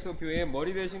그리스도께서 교회의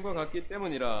머리 되신 것 같기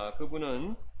때문이라.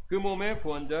 그분은 그 몸의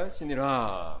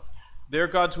구원자시니라. There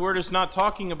God's word is not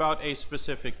talking about a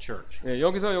specific church. 예,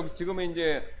 여기서 지금은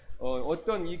이제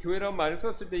어떤 이 교회라는 말을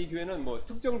썼을 때 이 교회는 뭐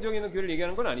특정적인 교회를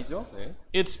얘기하는 건 아니죠. 예.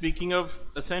 It's speaking of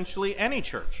essentially any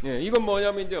church. 예, 이건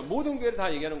뭐냐면 이제 모든 교회를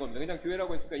다 얘기하는 겁니다. 그냥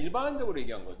교회라고 했으니까 일반적으로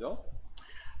얘기한 거죠.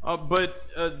 But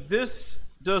this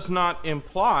does not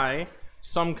imply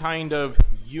some kind of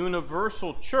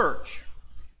universal church.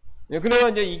 예, 그러나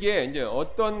이제 이게 이제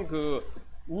어떤 그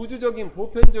우주적인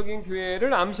보편적인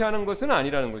교회를 암시하는 것은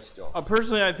아니라는 것이죠.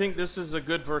 Personally, I think this is a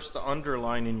good verse to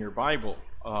underline in your Bible,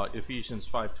 Ephesians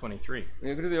 5:23.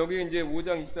 예, 그래서 여기 이제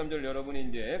 5장 23절 여러분이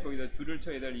이제 거기다 줄을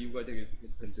쳐야 될 이유가 되게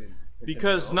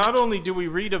Because not only do we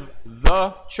read of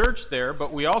the church there,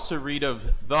 but we also read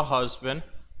of the husband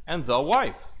and the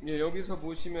wife. 예, 여기서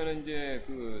보시면 이제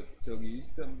그 저기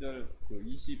 23절 그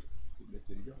 20 몇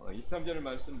절이죠? 23절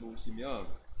말씀 보시면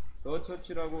더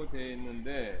처치라고 되어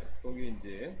있는데 거기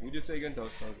이제 우주세계는 더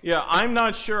Yeah, I'm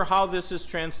not sure how this is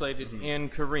translated in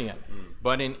Korean,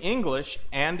 but in English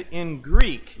and in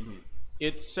Greek,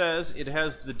 it says it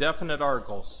has the definite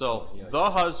article. So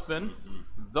the husband,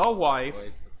 the wife,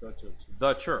 더 처치.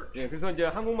 the church. 예, 그래서 이제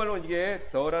한국말로 이게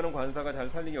더라는 관사가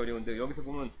잘 살리기 어려운데 여기서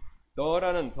보면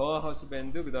더라는 더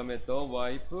허스밴드 그다음에 더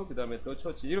와이프 그다음에 더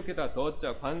처치 이렇게 다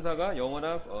더자 관사가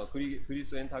영어나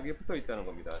그리스어엔 다 붙어 있다는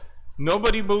겁니다.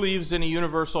 Nobody believes in a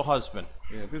universal husband.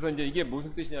 예, 그래서 이제 이게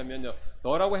무슨 뜻이냐면요.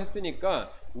 너라고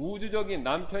했으니까 우주적인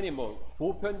남편이 뭐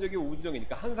보편적인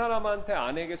우주적이니까 한 사람한테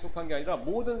아내에게 속한 게 아니라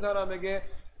모든 사람에게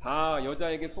다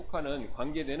여자에게 속하는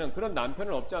관계되는 그런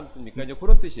남편은 없지 않습니까? 이제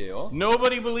그런 뜻이에요.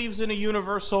 Nobody believes in a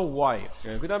universal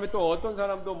wife. 예, 그다음에 또 어떤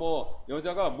사람도 뭐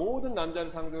여자가 모든 남자를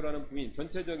상대로 하는 부인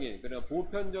전체적인 그런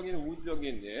보편적인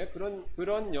우주적인 예,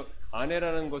 그런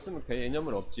아내라는 것은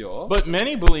개념은 없지요. But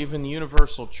many believe in the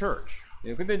universal church.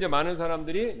 예, 근데 이제 많은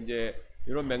사람들이 이제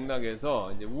이런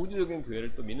맥락에서 이제 우주적인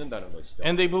교회를 또 믿는다는 것이죠.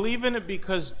 And they believe in it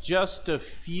because just a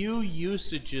few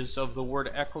usages of the word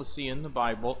ecclesia in the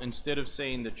Bible, instead of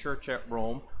saying the church at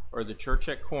Rome or the church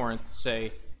at Corinth,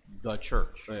 say the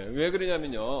church. 예, 왜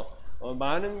그러냐면요.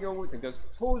 많은 경우 그러니까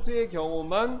소수의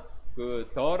경우만 그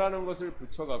더라는 것을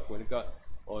붙여갖고 그러니까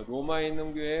로마에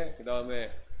있는 교회 그다음에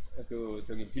그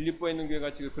저기 빌립보에 있는 교회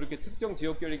같이 그렇게 특정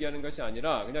지역교를 얘기하는 것이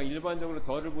아니라 그냥 일반적으로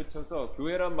더를 붙여서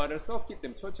교회란 말을 썼기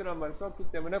때문에 처치란 말을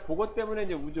썼기 때문에 그것 때문에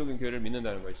이제 우주적인 교회를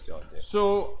믿는다는 것이죠. 네.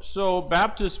 So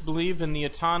Baptists believe in the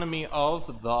autonomy of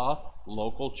the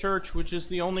local church, which is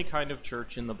the only kind of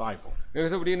church in the Bible.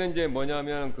 그래서 우리는 이제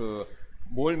뭐냐면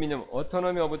뭘 믿냐면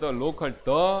autonomy of the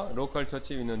local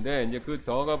church이 있는데 이제 그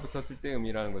더가 붙었을 때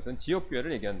의미라는 것은 지역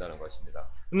교회를 얘기한다는 것입니다.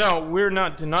 Now, we're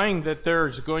not denying that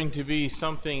there's going to be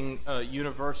something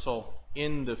universal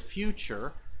in the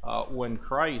future when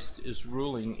Christ is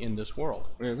ruling in this world.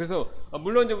 네, 그래서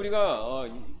물론 이제 우리가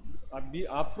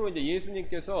앞으로 이제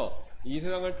예수님께서 이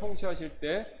세상을 통치하실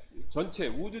때 전체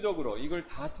우주적으로 이걸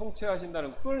다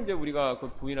통치하신다는 그걸 이제 우리가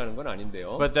부인하는 건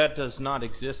아닌데요. But that does not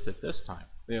exist at this time.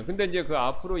 네, 근데 이제 그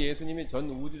앞으로 예수님이 전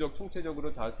우주적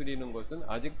총체적으로 다스리는 것은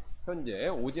아직 현재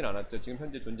오진 않았죠. 지금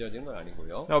현재 존재하지는 건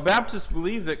아니고요. Now, Baptists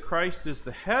believe that Christ is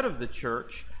the head of the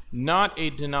church, not a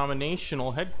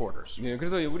denominational headquarters. 네,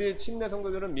 그래서 우리 침례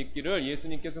성도들은 믿기를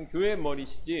예수님께서는 교회의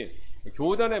머리시지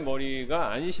교단의 머리가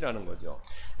아니시라는 거죠.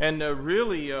 And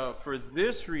really, for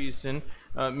this reason,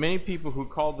 many people who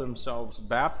call themselves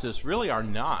Baptists really are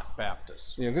not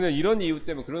Baptists. 예, 근데 이런 이유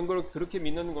때문에 그런 걸 그렇게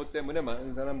믿는 것 때문에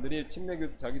많은 사람들이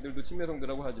자기들도 침례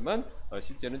성도라고 하지만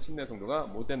실제는 침례 성도가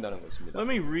못 된다는 것입니다.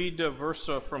 Let me read a verse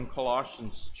from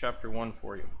Colossians chapter 1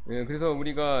 for you. 예, 그래서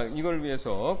우리가 이걸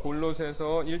위해서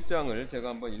골로새서 1장을 제가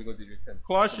한번 읽어드릴 텐데.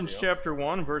 Colossians chapter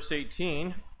 1 verse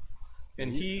 18.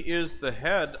 And he is the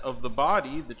head of the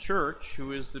body, the church,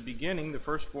 who is the beginning, the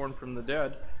firstborn from the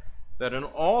dead, that in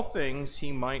all things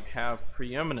he might have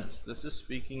preeminence. This is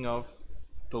speaking of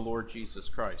the Lord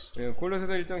Jesus Christ. 예,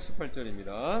 골로새서 1장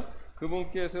 18절입니다.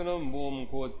 그분께서는 몸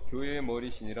곧 교회의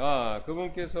머리시니라.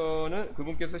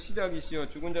 그분께서 시작이시여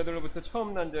죽은 자들로부터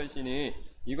처음 난 자이시니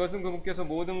이것은 그분께서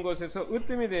모든 것에서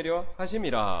으뜸이 되려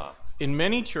하심이라. In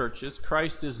many churches,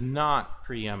 Christ is not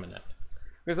preeminent.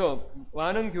 그래서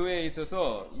많은 교회에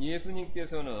있어서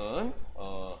예수님께서는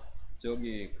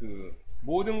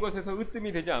모든 것에서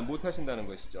으뜸이 되지 못하신다는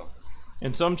것이죠.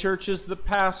 In some churches, the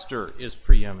pastor is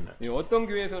preeminent. 어떤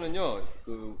교회에서는요,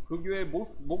 그 교회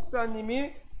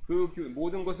목사님이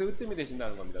모든 것에 으뜸이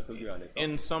되신다는 겁니다. 그 교회 안에서.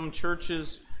 In some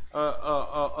churches,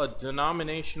 a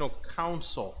denominational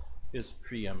council is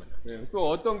preeminent. 네, 또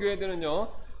어떤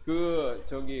교회들은요,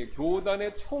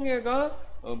 교단의 총회가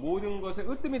모든 것에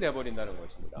으뜸이 돼 버린다는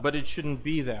것입니다. But it shouldn't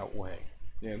be that way.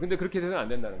 예, 근데 그렇게 되면 안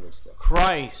된다는 것이죠.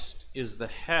 Christ is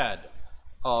the head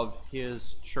of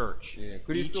his church, 예,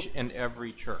 each and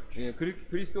every church. 예,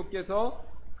 그리스도께서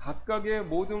각각의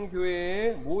모든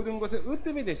교회의 모든 것에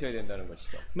으뜸이 되셔야 된다는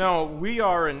것이죠. Now, we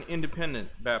are an independent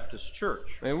Baptist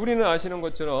church. 네, 우리는 아시는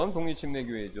것처럼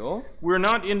독립침례교회죠. We're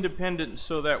not independent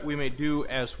so that we may do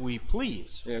as we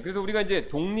please. 네, 그래서 우리가 이제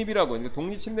독립이라고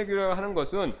독립침례교회라고 하는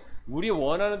것은 우리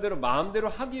원하는 대로 마음대로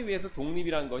하기 위해서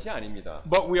독립이라는 것이 아닙니다.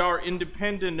 But we are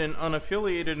independent and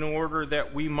unaffiliated in order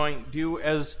that we might do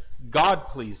as God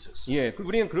pleases. 예,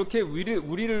 우리는 그렇게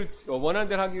우리를 원하는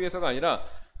대로 하기 위해서가 아니라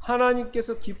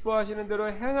하나님께서 기뻐하시는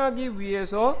대로 행하기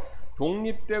위해서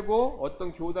독립되고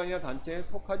어떤 교단이나 단체에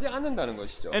속하지 않는다는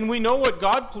것이죠. And we know what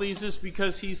God pleases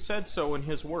because He said so in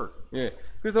His Word. 예,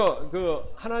 그래서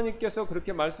그 하나님께서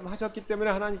그렇게 말씀하셨기 때문에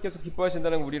하나님께서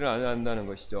기뻐하신다는 걸 우리는 안다는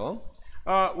것이죠.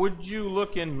 Would you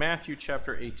look in Matthew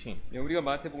chapter 18? 예, 우리가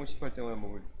마태복음 18장을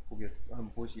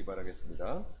한번 보시기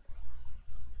바라겠습니다.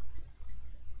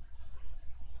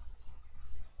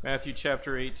 Matthew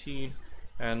chapter 18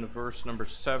 and verse number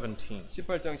 17.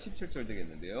 18장 17절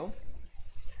되겠는데요.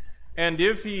 And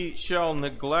if he shall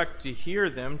neglect to hear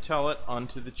them, tell it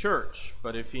unto the church.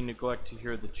 But if he neglect to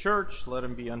hear the church, let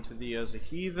him be unto thee as a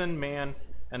heathen man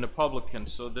and a publican.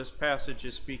 So this passage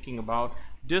is speaking about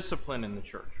discipline in the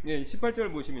church. 예,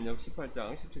 18절을 보시면요.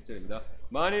 18장 17절입니다.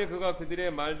 만일 그가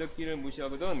그들의 말 듣기를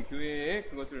무시하거든 교회에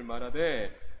그것을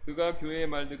말하되 그가 교회의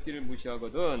말 듣기를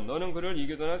무시하거든 너는 그를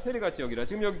이교도나 세리같이 여기라.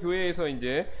 지금 여기 교회에서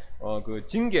이제 그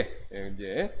징계,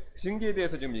 이제 징계에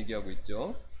대해서 지금 얘기하고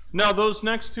있죠. Now those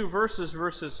next two verses,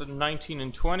 verses 19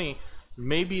 and 20,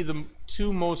 may be the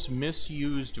two most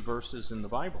misused verses in the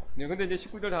Bible. 네, 근데 이제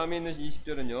 19절 다음에 있는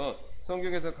 20절은요.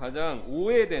 성경에서 가장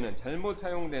오해되는, 잘못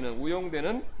사용되는,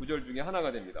 오용되는 구절 중에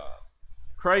하나가 됩니다.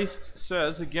 Christ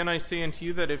says, Again I say unto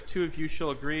you that if two of you shall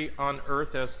agree on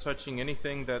earth as touching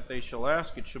anything that they shall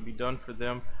ask, it shall be done for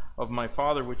them of my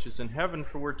Father which is in heaven.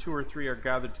 For where two or three are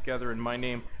gathered together in my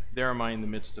name, there am I in the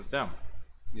midst of them.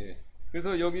 예.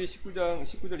 그래서 여기 19절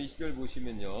 20절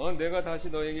보시면요. 내가 다시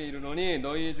너에게 이르노니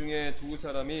너희 중에 두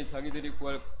사람이 자기들이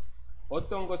구할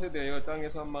어떤 것에 대하여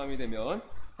땅에서 한 마음이 되면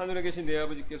하늘에 계신 내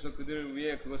아버지께서 그들을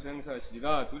위해 그것을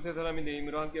행사하시리라. 두세 사람이 내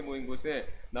이름으로 함께 모인 곳에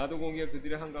나도 공개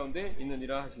그들의 한가운데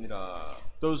있느니라 하시니라.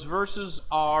 Those verses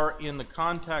are in the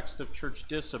context of church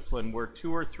discipline, where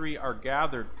two or three are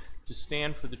gathered to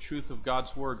stand for the truth of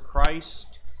God's word.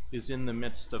 Christ is in the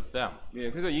midst of them. 예,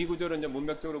 그래서 이 구절은 이제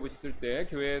문맥적으로 보셨을 때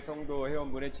교회 성도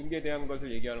회원분의 징계에 대한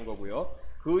것을 얘기하는 거고요.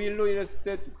 그 일로 인했을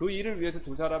때 그 일을 위해서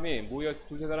두세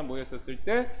사람 모였었을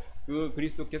때 그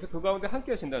그리스도께서 그 가운데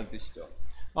함께 하신다는 뜻이죠.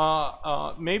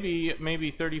 Maybe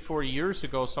 30, 40 years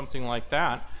ago, something like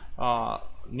that,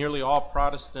 nearly all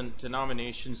Protestant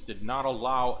denominations did not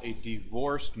allow a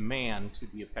divorced man to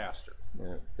be a pastor.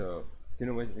 예,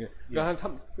 그러니까 한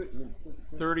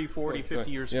 30, 40,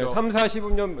 50 years 예, ago.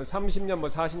 30년, 40년,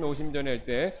 50년 전에 할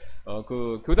때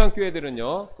그 교단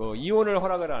교회들은요, 그 이혼을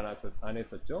허락을 안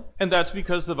했었죠. And that's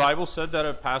because the Bible said that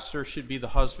a pastor should be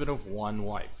the husband of one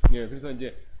wife. 예, 그래서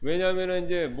이제 왜냐하면은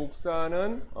이제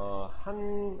목사는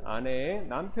한 아내의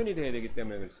남편이 돼야 되기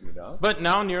때문에 그렇습니다. But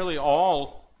now nearly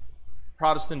all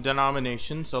Protestant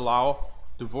denominations allow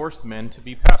divorced men to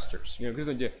be pastors. 예,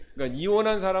 그래서 이제 그러니까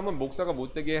이혼한 사람은 목사가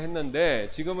못 되게 했는데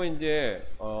지금은 이제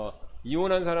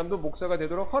이혼한 사람도 목사가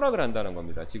되도록 허락을 한다는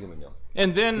겁니다. 지금은요.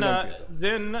 And then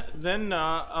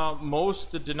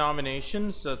most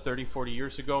denominations 30, 40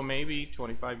 years ago, maybe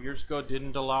 25 years ago,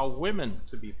 didn't allow women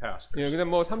to be 예, pastors. 근데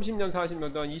뭐 30년,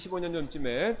 40년 동안 25년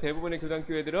전쯤에 대부분의 교단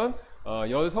교회들은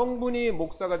여성분이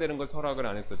목사가 되는 것을 허락을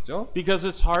안 했었죠. Because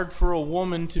it's hard for a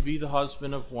woman to be the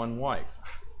husband of one wife.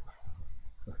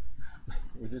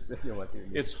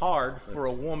 It's hard for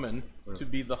a woman to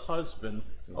be the husband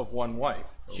of one wife.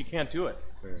 She can't do it,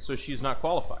 so she's not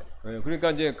qualified.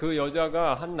 그러니까 이제 그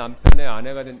여자가 한 남편의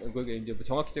아내가 된 그게 이제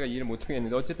정확히 제가 이해를 못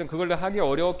하겠는데 어쨌든 그걸 하기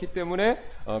어려웠기 때문에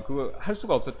그거 할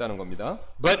수가 없었다는 겁니다.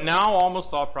 But now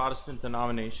almost all Protestant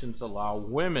denominations allow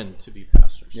women to be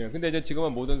pastors. 예, 근데 이제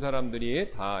지금은 모든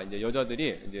사람들이 다 이제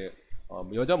여자들이 이제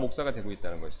여자 목사가 되고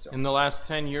있다는 것이죠. In the last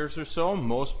 10 years or so,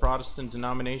 most Protestant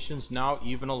denominations now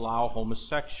even allow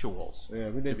homosexuals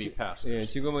예, to be pastors. 예,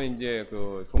 지금은 이제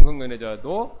그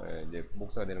동성연애자도 이제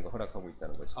목사가 되는 걸 허락하고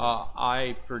있다는 것이죠.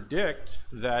 I predict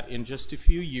that in just a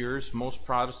few years, most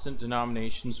Protestant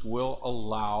denominations will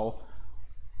allow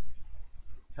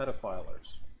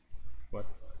pedophilers. What?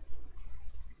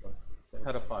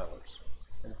 Pedophilers.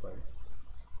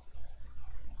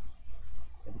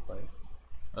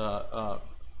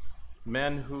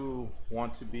 Men who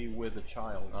want to be with a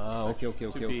child. 오케이.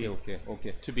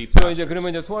 To be 그래서 이제 pastors. 그러면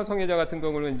이제 소아 성애자 같은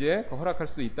경우는 이제 허락할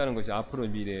수도 있다는 것이 앞으로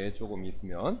미래에 조금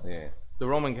있으면. 예. The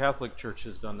Roman Catholic Church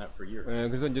has done that for years. 예,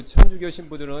 그래서 이제 천주교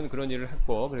신부들은 그런 일을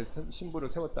했고 그래서 신부를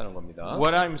세웠다는 겁니다.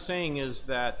 What I'm saying is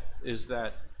that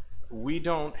we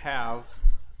don't have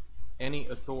any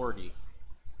authority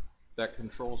that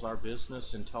controls our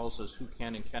business and tells us who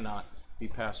can and cannot be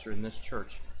pastor in this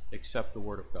church except the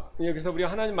word of God. 예, 그래서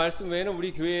우리가 하나님 말씀 외에는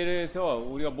우리 교회에서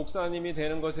우리가 목사님이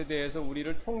되는 것에 대해서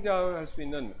우리를 통제할 수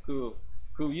있는 그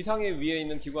위상의 위에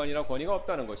있는 기관이나 권위가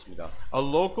없다는 것입니다. A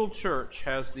local church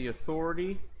has the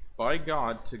authority by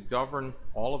God to govern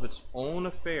all of its own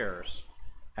affairs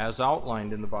as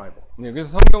outlined in the Bible. 네,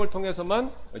 그래서 성경을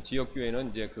통해서만 지역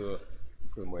교회는 이제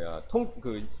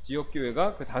지역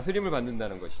교회가 그 다스림을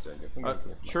받는다는 것이죠. 이제 성경을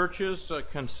통해서. Churches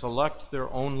can select their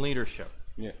own leadership.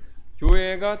 예,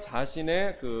 교회가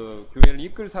자신의 그 교회를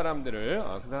이끌 사람들을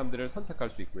그 사람들을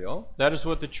선택할 수 있고요. That is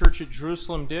what the church at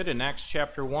Jerusalem did in Acts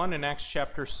chapter 1 and Acts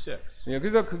chapter 6. 예,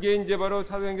 그래서 그게 이제 바로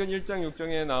사도행전 1장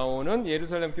 6장에 나오는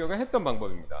예루살렘 교회가 했던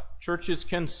방법입니다. Churches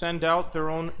can send out their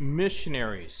own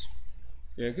missionaries.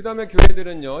 예, 그다음에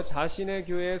교회들은요 자신의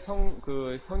교회의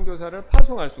선교사를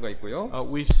파송할 수가 있고요.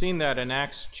 We've seen that in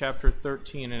Acts chapter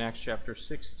 13 and Acts chapter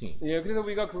 16. 예, 그래서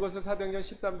우리가 그것을 사도행전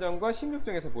 13장과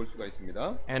 16장에서 볼 수가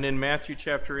있습니다. And in Matthew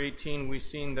chapter 18, we've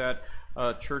seen that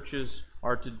churches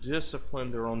are to discipline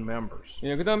their own members.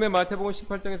 예, 그다음에 마태복음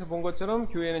 18장에서 본 것처럼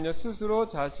교회는요 스스로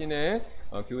자신의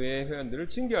교회의 회원들을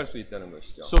징계할 수 있다는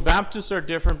것이죠. So Baptists are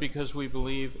different because we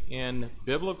believe in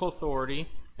biblical authority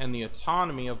and the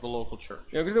autonomy of the local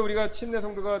church. 예, 그래서 우리가 침례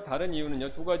성도가 다른 이유는요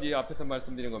두 가지 앞에서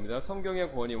말씀드린 겁니다.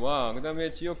 성경의 권위와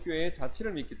그다음에 지역 교회의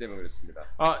자치를 믿기 때문에 그렇습니다.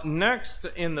 Next,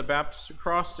 in the Baptist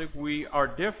acrostic, we are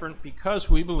different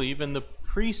because we believe in the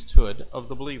priesthood of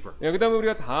the believer. 예, 그다음에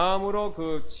우리가 다음으로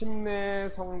그 침례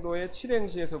성도의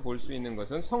칠행시에서 볼 수 있는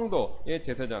것은 성도의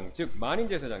제사장, 즉 만인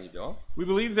제사장이죠. We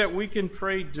believe that we can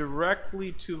pray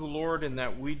directly to the Lord and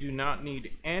that we do not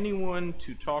need anyone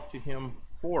to talk to Him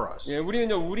for us. 예,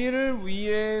 우리는요 우리를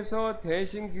위해서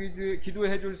대신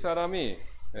기도해 줄 사람이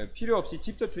필요 없이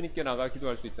직접 주님께 나가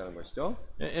기도할 수 있다는 것이죠.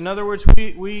 In other words,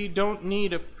 we don't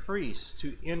need a priest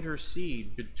to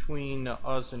intercede between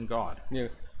us and God.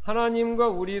 예, 하나님과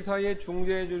우리 사이에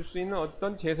중재해 줄 수 있는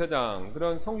어떤 제사장,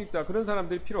 그런 성직자, 그런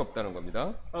사람들이 필요 없다는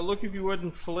겁니다. Look if you would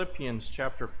in Philippians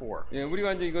chapter 4. 예,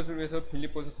 우리가 이제 이것을 위해서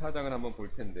빌립보서 4장을 한번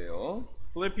볼 텐데요.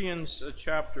 Philippians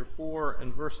chapter 4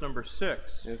 and verse number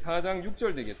 6. 예, 4장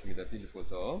 6절 되겠습니다.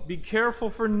 빌립보서. Be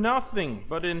careful for nothing,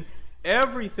 but in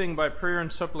everything by prayer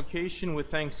and supplication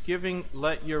with thanksgiving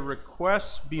let your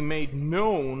requests be made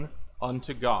known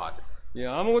unto God. 예,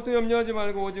 아무것도 염려하지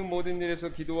말고 오직 모든 일에서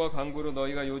기도와 간구로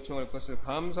너희가 요청할 것을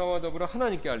감사와 더불어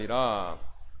하나님께 알리라.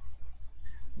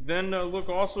 Then look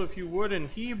also if you would in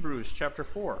Hebrews chapter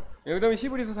 4. 예, 그다음에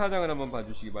히브리서 4장을 한번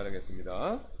봐주시기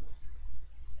바라겠습니다.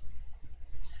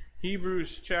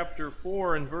 Hebrews chapter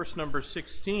 4 and verse number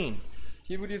 16.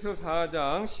 히브리서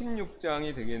 4장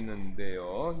 16장이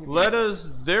되겠는데요. Let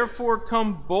us therefore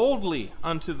come boldly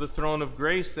unto the throne of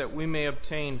grace that we may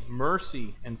obtain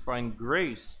mercy and find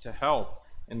grace to help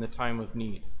in the time of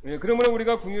need. 예, 그러므로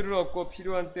우리가 긍휼을 얻고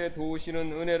필요한 때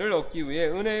도우시는 은혜를 얻기 위해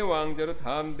은혜의 왕자로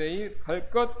담대히 갈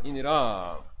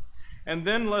것이니라. And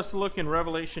then let's look in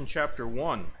Revelation chapter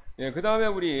 1. 예, 그다음에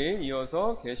우리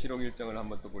이어서 계시록 1장을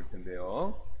한번 또 볼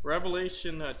텐데요.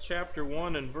 Revelation chapter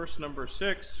 1 and verse number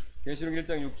 6. 계시록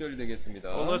 1장 6절이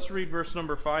되겠습니다. Well, let's read verse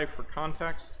number 5 for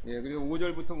context. 예, 그리고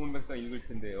 5절부터 문맥상 읽을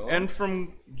텐데요. And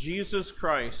from Jesus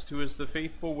Christ, who is the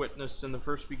faithful witness and the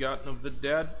first begotten of the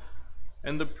dead,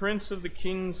 and the prince of the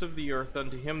kings of the earth,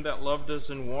 unto him that loved us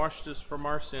and washed us from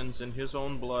our sins in his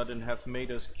own blood, and hath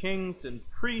made us kings and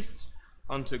priests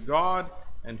unto God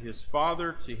and his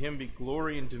Father, to him be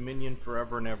glory and dominion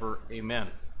forever and ever. Amen.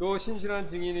 또 신실한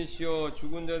증인이시여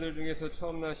죽은 자들 중에서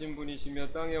처음 나신 분이시며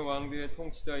땅의 왕들의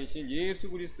통치자이신 예수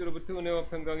그리스도로부터 은혜와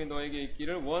평강이 너에게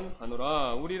있기를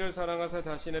원하노라. 우리를 사랑하사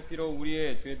자신의 피로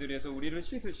우리의 죄들에서 우리를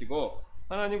씻으시고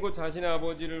하나님 곧 자신의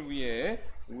아버지를 위해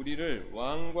우리를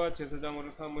왕과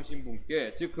제사장으로 삼으신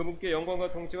분께 즉 그분께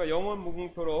영광과 통치가 영원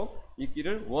무궁토록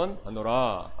있기를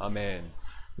원하노라. 아멘.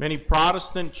 Many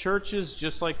Protestant churches,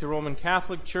 just like the Roman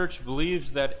Catholic Church,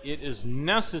 believes that it is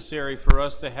necessary for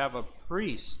us to have a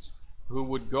priest who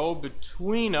would go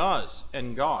between us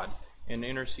and God and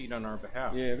intercede on our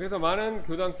behalf. 예, 그래서 많은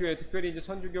교단교회, 특별히 이제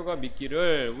천주교가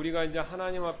믿기를 우리가 이제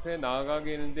하나님 앞에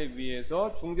나아가게 하는데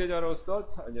위해서 중재자로서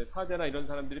사제나 이런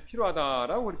사람들이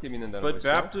필요하다라고 그렇게 믿는다는 But 것이죠.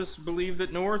 Baptists believe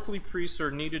that no earthly priests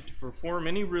are needed to perform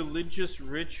any religious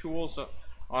rituals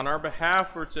on our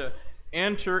behalf or to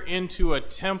enter into a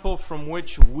temple from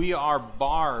which we are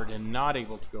barred and not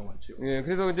able to go into. 예,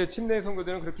 그래서 이제 침례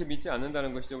성도들은 그렇게 믿지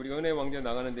않는다는 것이죠. 우리가 은혜의 왕좌에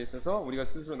나가는 데 있어서 우리가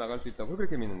스스로 나갈 수 있다고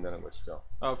그렇게 믿는다는 것이죠.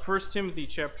 1 Timothy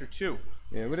chapter 2.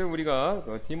 예, 그리고 우리가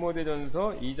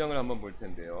디모데전서 2장을 한번 볼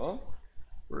텐데요.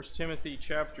 1 Timothy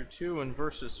chapter 2 and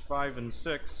verses 5 and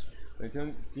 6.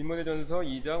 디모데전서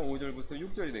 2장 5절부터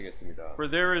 6절이 되겠습니다. For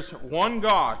there is one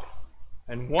God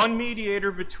and one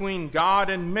mediator between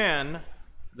God and men,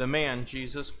 the man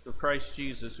Jesus, Christ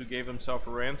Jesus, who gave himself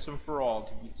a ransom for all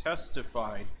to be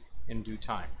testified in due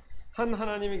time. 한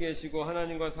하나님이 계시고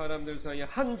하나님과 사람들 사이에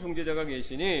한 중재자가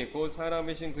계시니 곧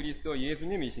사람이신 그리스도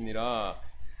예수님이시니라.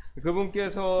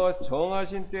 그분께서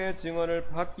정하신 때의 증언을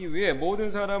받기 위해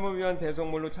모든 사람을 위한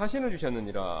대속물로 자신을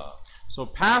주셨느니라.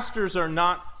 So pastors are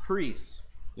not priests.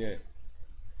 예,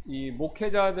 이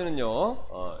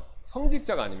목회자들은요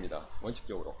성직자가 아닙니다.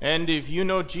 원칙적으로. And if you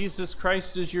know Jesus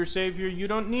Christ is your Savior, you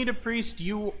don't need a priest.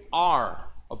 You are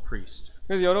a priest.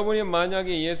 그래서 여러분이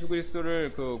만약에 예수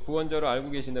그리스도를 그 구원자로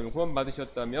알고 계신다면 구원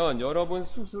받으셨다면 여러분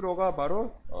스스로가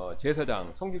바로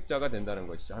제사장, 성직자가 된다는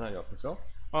것이죠. 하나님 앞에서.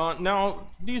 Now,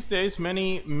 these days,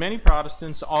 many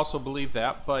Protestants also believe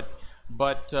that,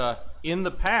 but in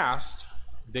the past,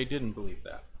 they didn't believe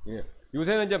that. 예.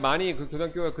 요새는 이제 많이 그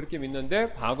교단교회가 그렇게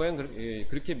믿는데 과거엔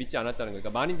그렇게 믿지 않았다는 거니까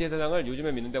만인 제사장을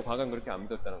요즘에 믿는데 과거엔 그렇게 안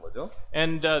믿었다는 거죠.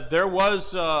 And there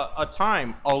was a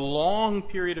time, a long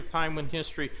period of time in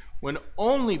history, when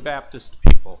only Baptist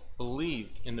people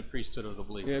believed in the priesthood of the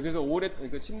believer. 예, 그래서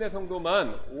그러니까 침례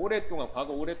성도만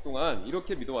과거 오랫동안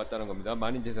이렇게 믿어왔다는 겁니다.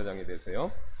 만인 제사장에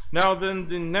대해서요. Now, then,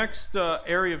 the next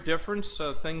area of difference,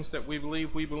 things that we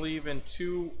believe in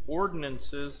two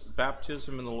ordinances,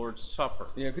 baptism and the Lord's Supper.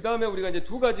 예, 그 다음에 우리가 이제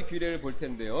두 가지 규례를 볼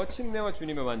텐데요. 침례와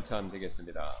주님의 만찬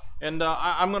되겠습니다. And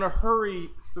I'm going to hurry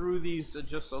through these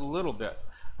just a little bit.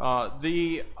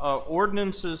 The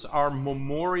ordinances are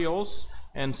memorials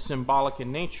and symbolic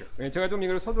in nature. 예, 제가 좀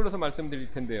이걸 서둘러서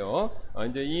말씀드릴 텐데요.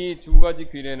 이제 이 두 가지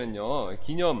규례는요,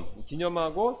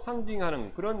 기념하고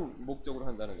상징하는 그런 목적으로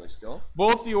한다는 것이죠.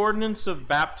 Both the ordinance of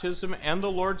baptism and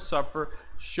the Lord's Supper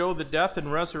show the death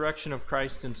and resurrection of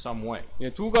Christ in some way.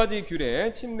 예, 두 가지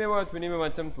규례, 침례와 주님의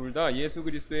만찬 둘 다 예수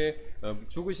그리스도의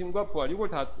죽으심과 부활 이걸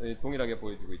다 동일하게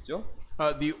보여주고 있죠.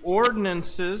 The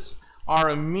ordinances are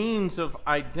a means of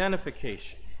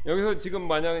identification. 여기서 지금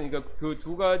만약 그러니까 그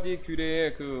두 가지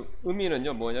규례의 그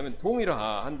의미는요 뭐냐면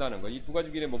동일화한다는 거. 이 두 가지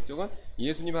규례의 목적은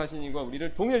예수님 하신 일과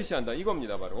우리를 동일시한다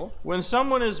이겁니다 바로. When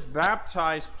someone is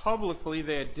baptized publicly,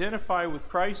 they identify with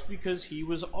Christ because he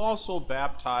was also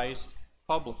baptized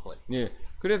publicly. 예,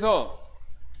 그래서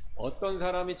어떤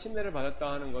사람이 침례를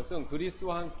받았다 하는 것은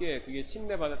그리스도와 함께 그게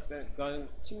침례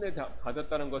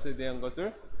받았다는 것에 대한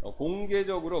것을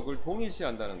공개적으로 그걸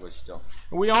동일시한다는 것이죠.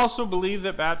 We also believe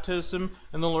that baptism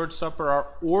and the Lord's Supper are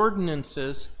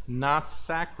ordinances, not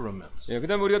sacraments. 예,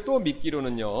 그다음에 우리가 또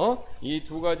믿기로는요, 이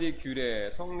두 가지 규례,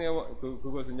 성례와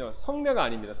그것은요, 성례가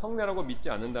아닙니다. 성례라고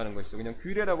믿지 않는다는 것이죠. 그냥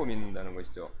규례라고 믿는다는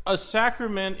것이죠. A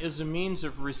sacrament is a means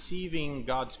of receiving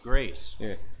God's grace.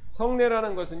 예,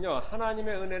 성례라는 것은요,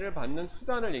 하나님의 은혜를 받는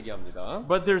수단을 얘기합니다.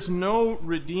 But there's no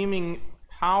redeeming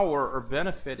power or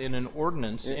benefit in an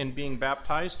ordinance in being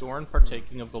baptized or in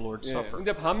partaking of the Lord's Supper.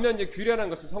 근데 반면 이제 규례라는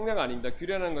것은 성례가 아닙니다.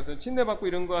 규례라는 것은 침례받고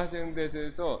이런 거 하는 데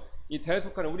대해서 이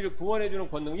대속하는 우리를 구원해 주는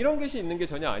권능 이런 것이 있는 게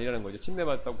전혀 아니라는 거죠.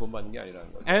 침례받았다고 구원받는 게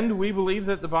아니라는 거죠. And we believe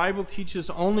that the Bible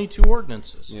teaches only two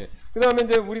ordinances. 예. 그다음에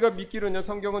이제 우리가 믿기로는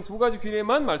성경은 두 가지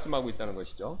규례만 말씀하고 있다는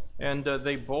것이죠. And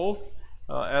they both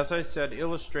as I said,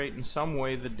 illustrate in some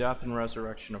way the death and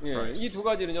resurrection of Christ. 이 두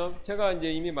가지는요, 제가 이제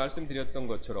이미 말씀드렸던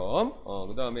것처럼,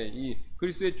 그 다음에 이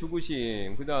그리스도의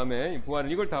죽으심, 그 다음에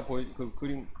부활을 이걸 다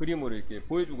그림으로 이렇게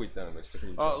보여주고 있다는 것이죠.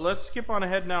 Let's skip on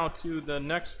ahead now to the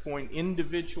next point: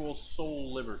 individual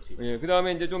soul liberty. 예, 그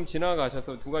다음에 이제 좀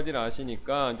지나가셔서 두 가지를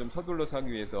아시니까 좀 서둘러서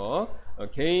하기 위해서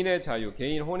개인의 자유,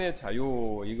 개인 혼의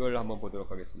자유 이걸 한번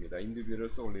보도록 하겠습니다. Individual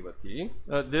soul liberty.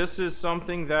 This is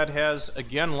something that has,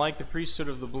 again, like the priesthood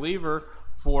of the believer,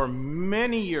 for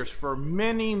many years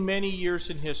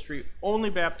in history,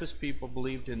 only Baptist people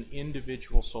believed in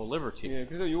individual soul liberty. 예,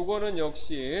 그래서 요거는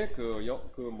역시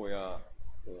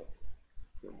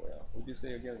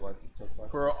어디서 얘기한 거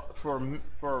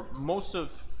For most of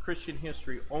Christian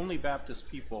history, only Baptist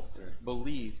people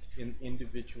believed in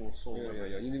individual soul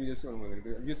liberty. individual soul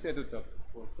liberty. You said the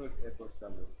first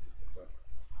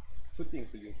two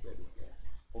things you said.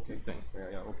 Okay. Okay.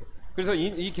 그래서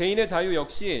이 개인의 자유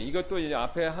역시 이것도 이제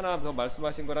앞에 하나 더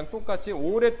말씀하신 거랑 똑같이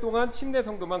오랫동안 침례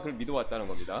성도만 그걸 믿어왔다는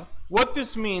겁니다. What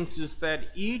this means is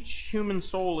that each human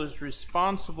soul is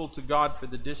responsible to God for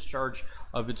the discharge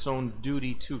of its own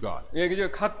duty to God. 예,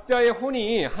 그죠. 각자의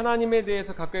혼이 하나님에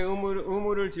대해서 각자의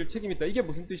의무를 질 책임이 있다. 이게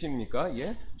무슨 뜻입니까?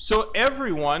 예. So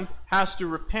everyone has to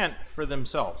repent for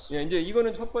themselves. 예, 이제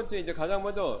이거는 첫 번째 이제 가장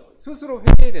먼저 스스로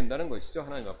회개해야 된다는 것이죠.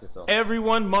 하나님 앞에서.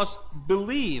 Everyone must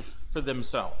believe for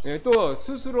themselves. 예, 또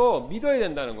스스로 믿어야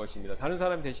된다는 것입니다. 다른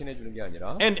사람이 대신해 주는 게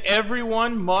아니라. And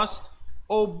everyone must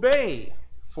obey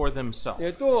for themselves.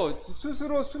 예, 또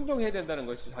스스로 순종해야 된다는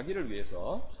것이 자기를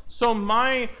위해서. So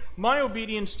my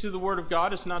obedience to the word of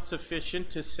God is not sufficient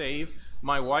to save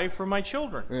my wife or my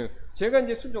children. 예, 제가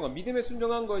이제 순종한 믿음에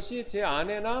순종한 것이 제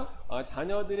아내나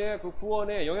자녀들의 그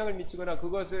구원에 영향을 미치거나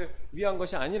그것을 위한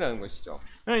것이 아니라는 것이죠.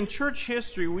 Now, in church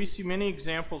history, we see many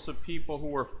examples of people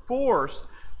who were forced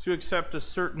to accept a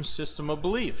certain system of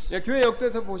beliefs. 예, 교회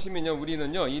역사에서 보시면요,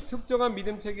 우리는요 이 특정한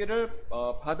믿음 체계를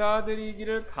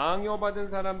받아들이기를 강요받은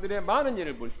사람들의 많은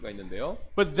예를 볼 수가 있는데요.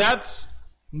 But that's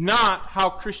not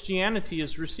how Christianity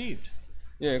is received.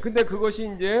 예, 근데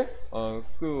그것이 이제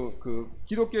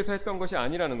기독교에서 했던 것이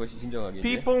아니라는 것이 진정하게. 이제.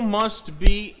 People must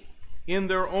be in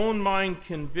their own mind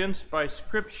convinced by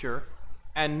Scripture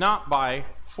and not by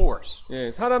force.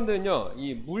 예, 사람들은요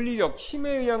이 물리력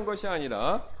힘에 의한 것이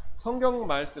아니라 성경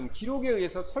말씀 기록에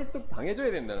의해서 설득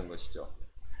당해져야 된다는 것이죠.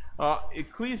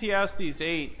 Ecclesiastes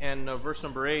 8 and verse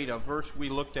number 8, a verse we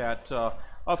looked at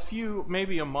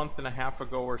maybe a month and a half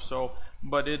ago or so,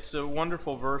 but it's a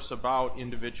wonderful verse about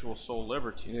individual soul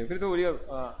liberty. 예, 그래서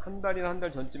우리가 한 달이나 한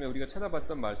달 전쯤에 우리가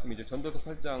찾아봤던 말씀이죠. 전도서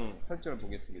 8장 8절을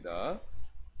보겠습니다.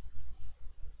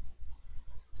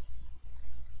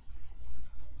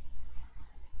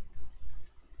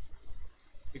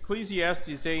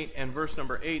 Ecclesiastes 8 and verse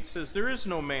number 8 says, There is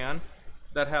no man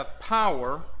that hath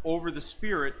power over the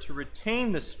Spirit to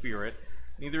retain the Spirit,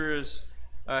 neither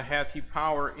hath he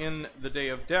power in the day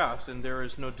of death, and there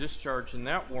is no discharge in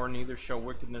that war, neither shall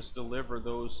wickedness deliver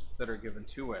those that are given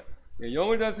to it. 예,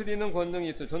 영을 다스리는 권능이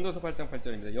있어. 전도서 8장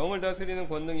 8절입니다. 영을 다스리는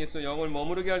권능이 있어 영을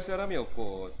머무르게 할 사람이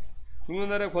없고 죽는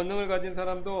날에 권능을 가진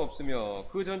사람도 없으며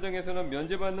그 전쟁에서는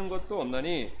면제받는 것도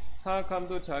없나니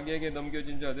사악함도 자기에게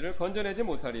넘겨진 자들을 건져내지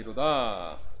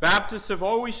못하리로다. Baptists have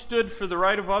always stood for the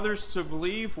right of others to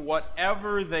believe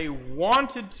whatever they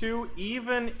wanted to,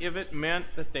 even if it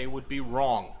meant that they would be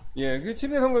wrong. 예, 그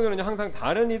침례 선거교는 항상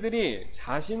다른 이들이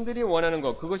자신들이 원하는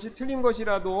것, 그것이 틀린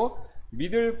것이라도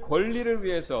믿을 권리를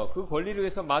위해서 그 권리를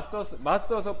위해서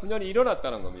맞서서 분열이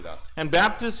일어났다는 겁니다. And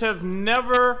Baptists have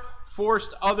never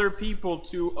forced other people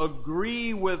to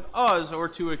agree with us or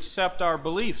to accept our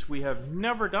beliefs. We have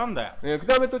never done that. 예,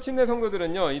 그다음에 또 침례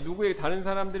선교들은요, 이 누구의 다른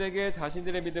사람들에게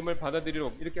자신들의 믿음을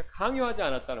받아들이도록 이렇게 강요하지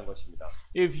않았다는 것입니다.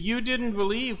 If you didn't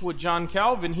believe with John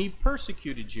Calvin, he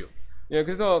persecuted you. 예,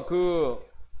 그래서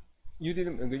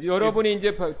여러분이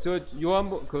이제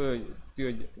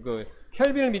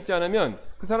켈빈을 믿지 않으면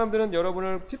그 사람들은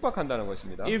여러분을 핍박한다는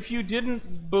것입니다. If you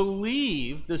didn't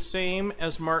believe the same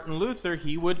as Martin Luther,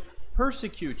 he would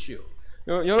persecute you.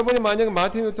 여러분이 만약에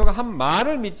마틴 루터가 한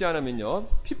말을 믿지 않으면요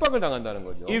핍박을 당한다는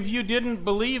거죠. If you didn't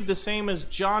believe the same as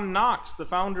John Knox, the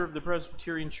founder of the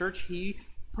Presbyterian Church, he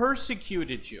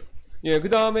persecuted you. 예, 그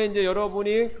다음에 이제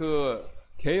여러분이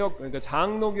그러니까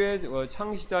장로교의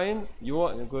창시자인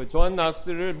조한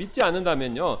낙스를 믿지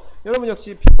않는다면요, 여러분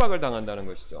역시 핍박을 당한다는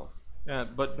것이죠.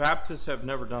 But Baptists have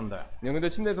never done that. 그런데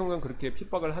침례 성도는 그렇게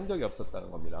핍박을 한 적이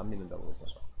없었다는 겁니다. 안 믿는다고 해서.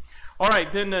 All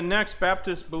right, then the next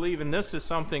Baptists believe, and this is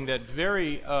something that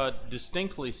very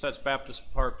distinctly sets Baptists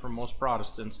apart from most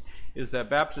Protestants, is that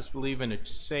Baptists believe in a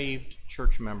saved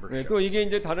church membership. 네, 또 이게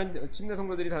이제 다른 침례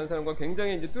성도들이 다른 사람과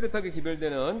굉장히 이제 뚜렷하게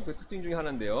기별되는 그 특징 중에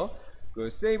하나인데요. 그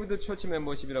saved church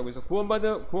membership이라고 해서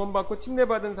구원받고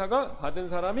침례받은 받은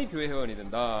사람이 교회 회원이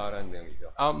된다라는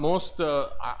내용이죠.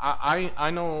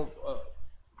 I know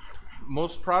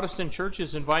most Protestant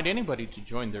churches invite anybody to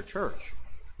join their church.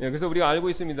 예, 그래서 우리가 알고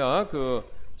있습니다.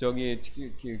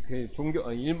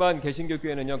 일반 개신교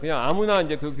교회는요, 그냥 아무나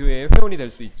이제 그 교회에 회원이 될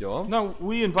수 있죠. Now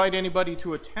we invite anybody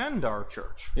to attend our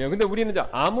church. 예, 근데 우리는 이제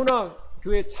아무나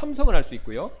교회에 참석을 할 수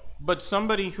있고요. But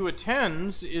somebody who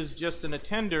attends is just an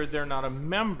attender. They're not a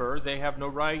member. They have no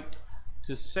right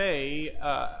to say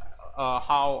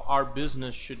how our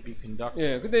business should be conducted.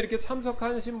 예, 근데 이렇게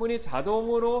참석하신 분이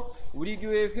자동으로 우리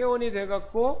교회 회원이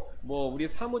돼갖고 우리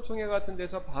사무총회 같은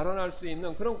데서 발언할 수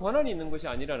있는 그런 권한이 있는 것이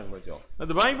아니라는 거죠. Now,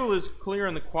 the Bible is clear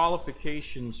on the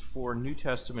qualifications for New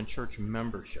Testament church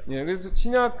membership. 예, 그래서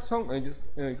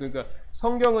그러니까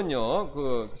성경은요,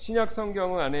 그 신약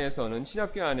성경 안에서는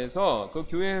신약교 안에서 그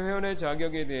교회 회원의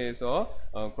자격에 대해서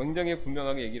굉장히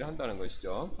분명하게 얘기를 한다는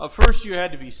것이죠. First, you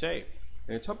had to be saved.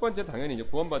 예, 첫 번째 당연히 이제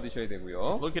구원 받으셔야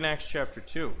되고요. Look in Acts chapter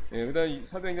 2. 예, 그다음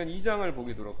사도행전 2장을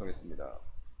보도록 하겠습니다.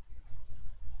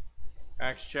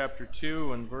 Acts chapter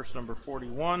 2 and verse number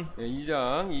 41. 예,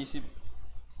 2장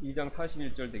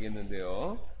 41절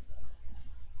되겠는데요.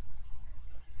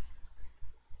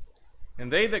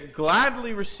 And they that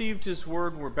gladly received his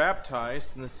word were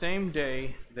baptized, and the same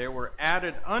day there were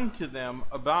added unto them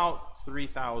about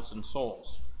 3,000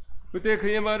 souls. 그때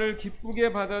그의 말을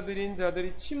기쁘게 받아들인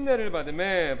자들이 침례를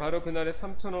받음에 바로 그날에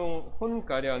 3,000혼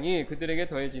가량이 그들에게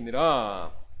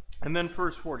더해지니라. And then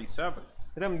verse 47.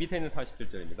 그다음 밑에 있는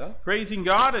 47절입니다. Praising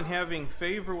God and having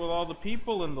favor with all the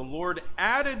people, and the Lord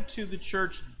added to the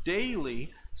church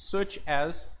daily such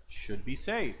as should be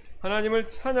saved. 하나님을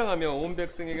찬양하며 온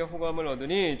백성에게 호감을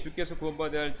얻으니 주께서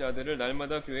구원받아야 할 자들을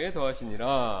날마다 교회에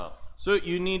더하시니라. So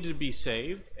you need to be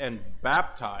saved and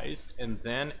baptized and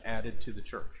then added to the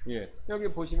church. 예, 여기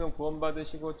보시면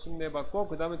구원받으시고 침례받고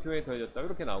그 다음에 교회에 더해졌다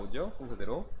이렇게 나오죠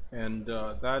순서대로. And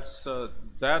that's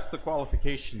the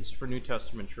qualifications for New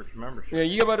Testament church membership. 예,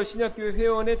 이게 바로 신약교회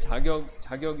회원의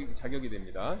자격이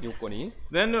됩니다. 요건이.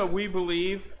 Then we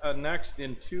believe next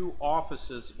in two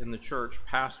offices in the church,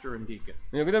 pastor and deacon.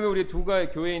 예, 그다음에 우리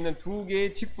교회에 있는 두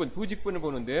개의 직분, 두 직분을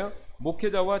보는데요.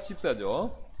 목회자와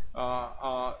집사죠.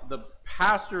 The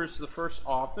pastor is the first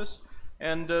office,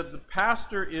 and the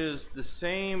pastor is the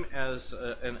same as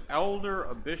an elder,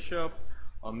 a bishop,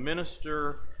 a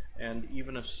minister, and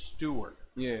even a steward.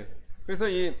 예. 그래서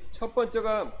이 첫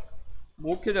번째가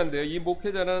목회자인데요. 이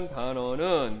목회자라는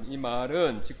단어는 이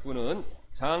말은 직분은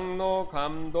장로,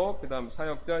 감독, 그다음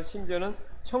사역자, 심지어는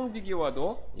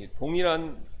청지기와도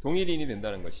동일인이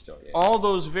된다는 것이죠. 예. All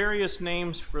those various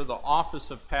names for the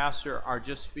office of pastor are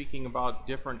just speaking about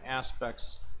different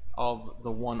aspects of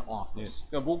the one office.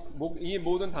 그러니까 이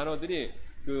모든 단어들이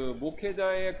그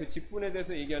목회자의 그 직분에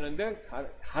대해서 얘기하는데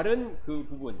다른 그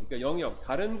부분, 그러니까 영역,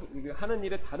 다른 하는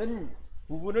일의 다른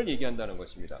부분을 얘기한다는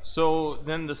것입니다. So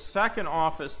then the second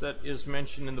office that is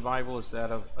mentioned in the Bible is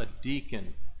that of a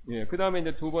deacon. 예, 그다음에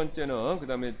이제 두 번째는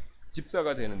그다음에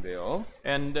집사가 되는데요.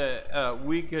 And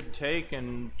we could take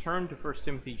and turn to 1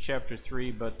 Timothy chapter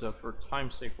 3, but for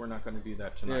time's sake, we're not going to do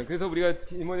that 예, tonight. 그래서 우리가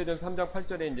디모데전서 3장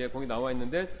 8절에 이제 거기 나와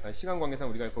있는데 시간 관계상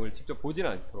우리가 그걸 직접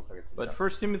보지는 않도록 하겠습니다. But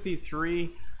 1 Timothy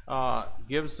 3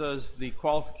 gives us the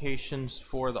qualifications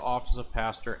for the office of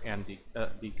pastor and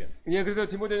deacon. 예, 그래서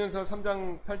디모데전서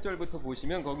 3장 8절부터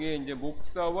보시면 거기에 이제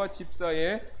목사와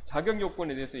집사의 자격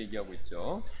요건에 대해서 얘기하고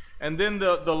있죠. And then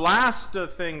the last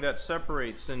thing that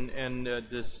separates and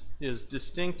is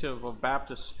distinctive of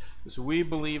Baptists is we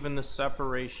believe in the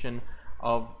separation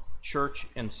of church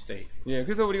and state. 예,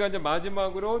 그래서 우리가 이제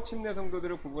마지막으로 침례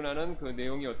성도들을 구분하는 그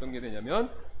내용이 어떤 게 되냐면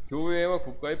교회와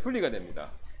국가의 분리가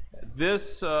됩니다.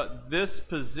 This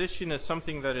position is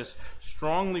something that is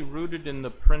strongly rooted in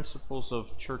the principles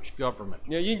of church government.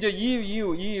 예, 이제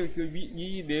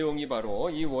이 내용이 바로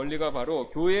이 원리가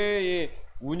바로 교회의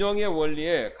운영의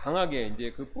원리에 강하게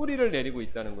이제 그 뿌리를 내리고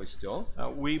있다는 것이죠.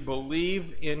 We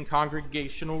believe in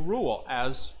congregational rule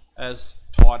as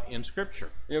taught in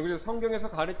Scripture. 예, 그래서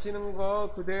성경에서 가르치는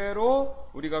거 그대로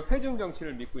우리가 회중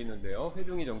정치를 믿고 있는데요.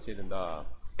 회중이 정치해야 된다.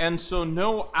 And so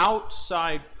no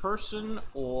outside person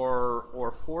or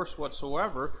force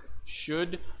whatsoever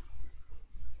should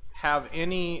have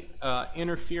any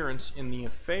interference in the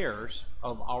affairs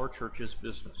of our church's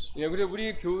business. 예, 그리고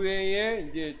우리 교회의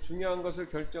이제 중요한 것을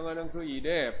결정하는 그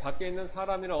일에 밖에 있는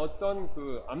사람이나 어떤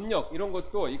그 압력 이런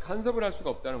것도 이 간섭을 할 수가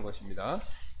없다는 것입니다.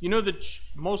 You know that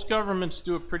most governments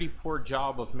do a pretty poor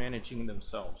job of managing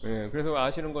themselves. 예, 그래서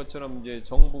아시는 것처럼 이제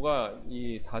정부가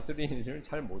이 다스리는 일을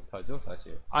잘 못하죠,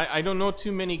 사실. I don't know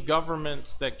too many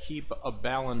governments that keep a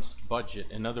balanced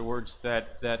budget. In other words,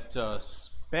 that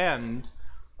spend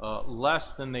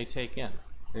less than they take in.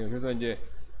 예, 그래서 이제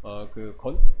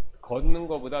걷는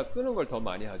것보다 쓰는 걸 더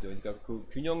많이 하죠. 그러니까 그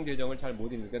균형 재정을 잘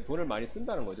못 이루니까 돈을 많이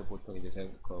쓴다는 거죠, 보통 이제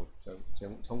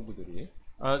정부들이.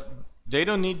 They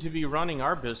don't need to be running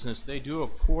our business. They do a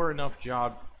poor enough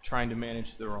job trying to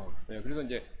manage their own. 네, 그래서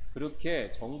이제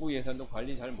그렇게 정부 예산도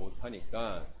관리 잘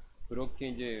못하니까 그렇게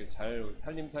이제 잘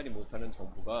살림살이 못하는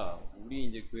정부가 우리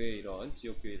이제 교회 이런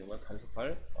지역 교회 이런 걸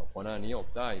간섭할 권한이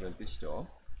없다 이런 뜻이죠.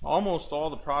 Almost all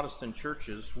the Protestant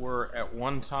churches were at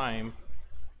one time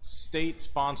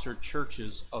state-sponsored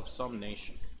churches of some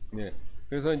nation. 네,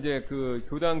 그래서 이제 그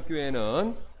교당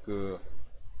교회는 그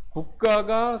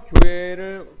국가가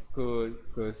교회를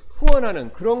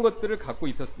후원하는 그런 것들을 갖고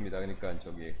있었습니다. 그러니까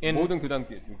저기 모든 교당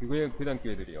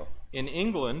교회들이요. In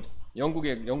England,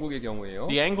 영국의 경우에요.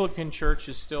 the Anglican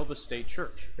Church is still the state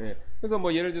church. 네, 그래서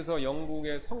뭐 예를 들어서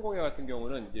영국의 성공회 같은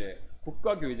경우는 이제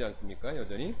국가 교회지 않습니까?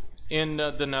 여전히. In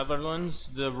the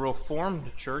Netherlands, the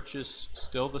Reformed Church is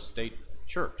still the state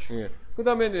church. 예.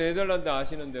 그다음에 네덜란드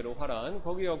아시는 대로 화란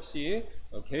거기 역시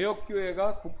개혁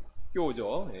교회가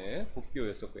국교죠. 예.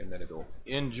 국교였었고 옛날에도.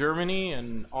 In Germany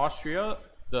and Austria,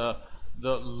 the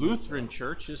Lutheran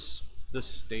Church is the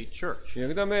state church. 예.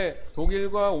 그다음에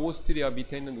독일과 오스트리아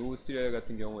밑에 있는 오스트리아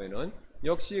같은 경우에는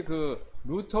역시 그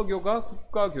루터교가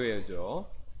국가 교회죠.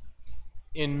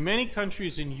 In many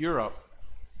countries in Europe,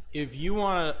 if you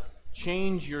want to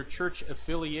change your church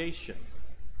affiliation,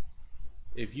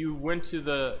 if you went to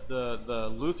the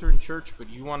Lutheran church, but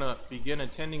you want to begin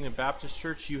attending the Baptist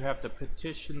church, you have to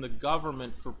petition the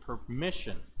government for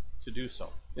permission to do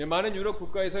so. 예, 많은 유럽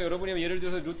국가에서 여러분이 예를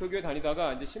들어서 루터교에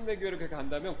다니다가 이제 침례교회를 그렇게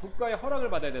간다면 국가의 허락을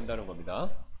받아야 된다는 겁니다.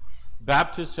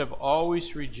 Baptists have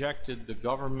always rejected the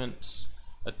government's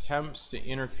attempts to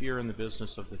interfere in the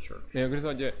business of the church. 예,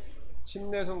 그래서 이제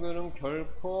침례 선교는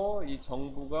결코 이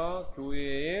정부가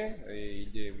교회에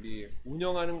이제 우리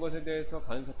운영하는 것에 대해서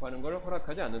간섭하는 것을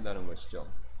허락하지 않는다는 것이죠.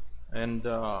 And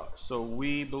so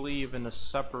we believe in a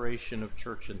separation of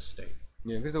church and state.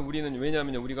 예, 그래서 우리는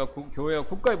왜냐하면 우리가 교회와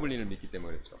국가의 분리를 믿기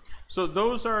때문에 그렇죠. So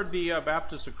those are the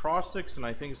Baptist acrostics, and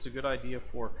I think it's a good idea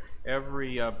for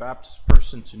every Baptist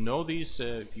person to know these.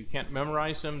 If you can't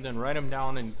memorize them, then write them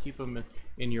down and keep them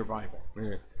in your Bible.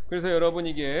 예. 그래서 여러분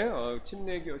이게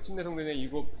침례 성도의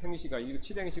일곱 행시가 이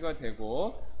 7행시가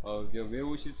되고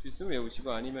외우실 수 있으면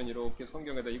외우시고 아니면 이렇게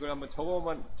성경에다 이걸 한번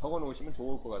적어 놓으시면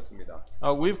좋을 것 같습니다.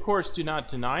 We of course do not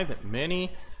deny that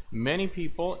many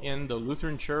people in the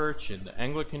Lutheran Church and the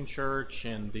Anglican Church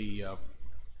and the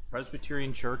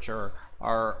Presbyterian Church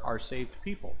are saved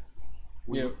people.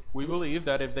 We believe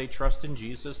that if they trust in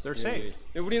Jesus, they're saved.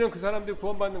 예. 우리는 그 사람들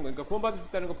구원받는 거니까 구원받을 수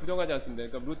있다는 거 부정하지 않습니다.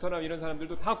 그러니까 루터나 이런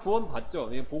사람들도 다 구원받죠.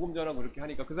 예, 복음 전하고 그렇게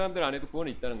하니까 그 사람들 안에도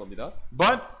구원이 있다는 겁니다.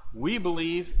 But we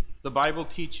believe the Bible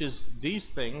teaches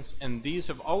these things, and these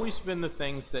have always been the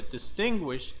things that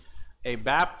distinguish a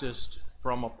Baptist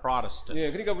from a Protestant.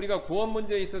 예, 그러니까 우리가 구원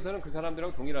문제에 있어서는 그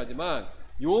사람들하고 동일하지만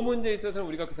요 문제에 있어서는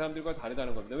우리가 그 사람들과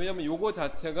다르다는 겁니다. 왜냐하면 요거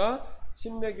자체가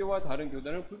침례교와 다른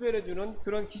교단을 구별해주는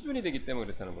그런 기준이 되기 때문에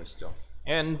그렇다는 것이죠.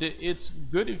 And it's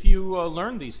good if you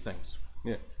learn these things.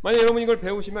 예, 만약 여러분 이걸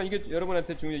배우시면 이게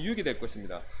여러분한테 중요한 유익이 될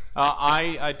것입니다.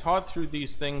 I taught through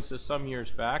these things some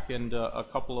years back, and a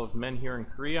couple of men here in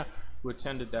Korea who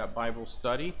attended that Bible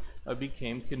study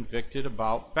became convicted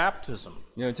about baptism.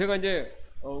 예, 제가 이제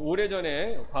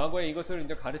오래전에 과거에 이것을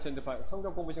이제 가르쳤는데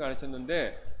성경 공부식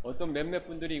가르쳤는데 어떤 몇몇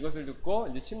분들이 이것을 듣고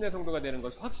이제 침례 성도가 되는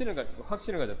것을 확신을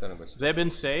가졌다는 것이죠. They've been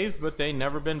saved, but they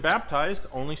never been baptized,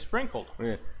 only sprinkled.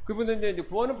 예, 그분들은 이제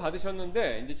구원은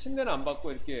받으셨는데 이제 침례는 안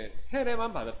받고 이렇게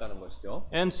세례만 받았다는 것이죠.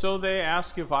 And so they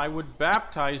asked if I would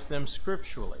baptize them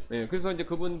scripturally. 예, 그래서 이제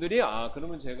그분들이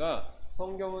그러면 제가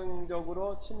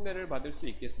성경적으로 침례를 받을 수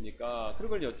있겠습니까?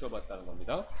 그걸 여쭤봤다는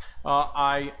겁니다.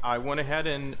 I went ahead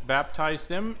and baptized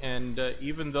them, and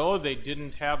even though they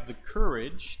didn't have the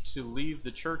courage to leave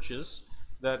the churches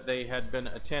that they had been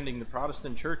attending, the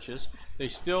Protestant churches, they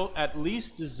still at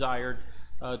least desired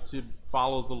to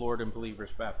follow the Lord in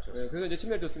believers' baptism. 예, 그래서 이제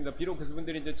침례를 줬습니다. 비록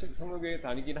그분들이 이제 장로교에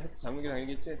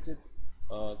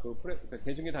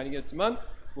대중교회 다니겠지만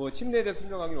뭐 침례에 대해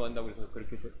순종하기를 원한다고 해서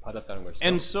그렇게 받았다는 것이죠.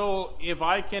 And so, if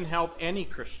I can help any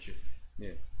Christian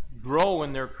예. grow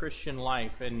in their Christian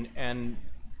life and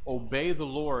obey the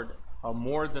Lord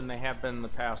more than they have been in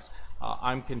the past,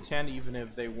 I'm content even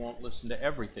if they won't listen to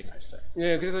everything I say.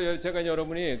 예, 그래서 제가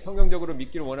여러분이 성경적으로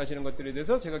믿기를 원하시는 것들에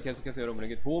대해서 제가 계속해서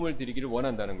여러분에게 도움을 드리기를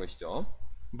원한다는 것이죠.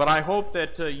 But I hope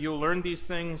that you'll learn these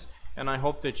things, and I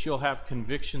hope that you'll have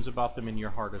convictions about them in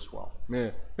your heart as well.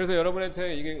 네, 그래서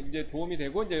여러분한테 이게 이제 도움이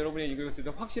되고 이제 여러분이 이것에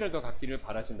대해서 확신을 더 갖기를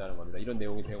바라신다는 겁니다. 이런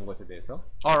내용이 배운 것에 대해서.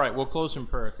 All right, we'll close in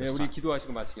prayer at 네, this 우리 time.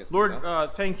 기도하시고 마치겠습니다.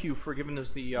 Lord, thank you for giving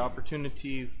us the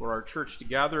opportunity for our church to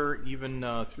gather, even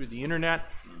through the internet,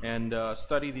 and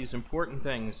study these important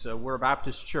things. We're a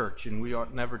Baptist church, and we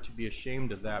ought never to be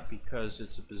ashamed of that because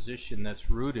it's a position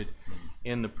that's rooted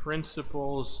in the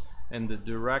principles and the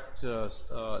direct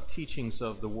teachings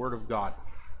of the Word of God.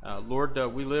 Lord,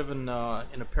 we live in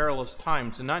a perilous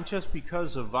times, and not just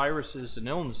because of viruses and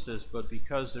illnesses, but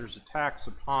because there's attacks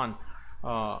upon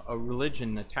a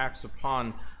religion, attacks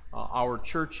upon our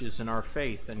churches and our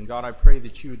faith. And God, I pray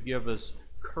that you would give us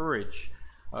courage.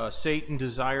 Satan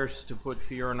desires to put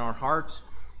fear in our hearts,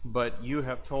 but you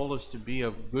have told us to be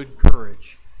of good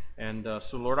courage. And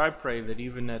so, Lord, I pray that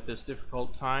even at this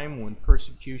difficult time when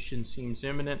persecution seems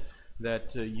imminent,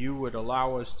 that you would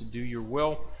allow us to do your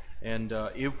will. And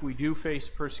if we do face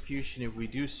persecution, if we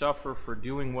do suffer for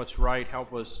doing what's right,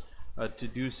 help us to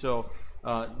do so,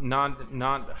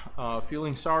 not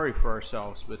feeling sorry for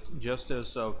ourselves, but just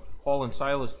as Paul and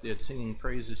Silas did, singing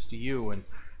praises to you,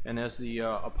 and as the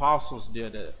apostles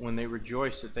did when they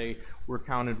rejoiced that they were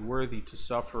counted worthy to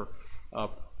suffer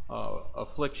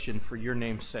affliction for your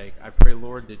name's sake. I pray,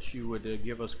 Lord, that you would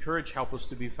give us courage, help us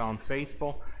to be found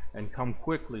faithful, and come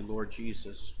quickly, Lord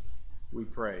Jesus. We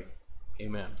pray.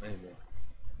 Amen. Amen.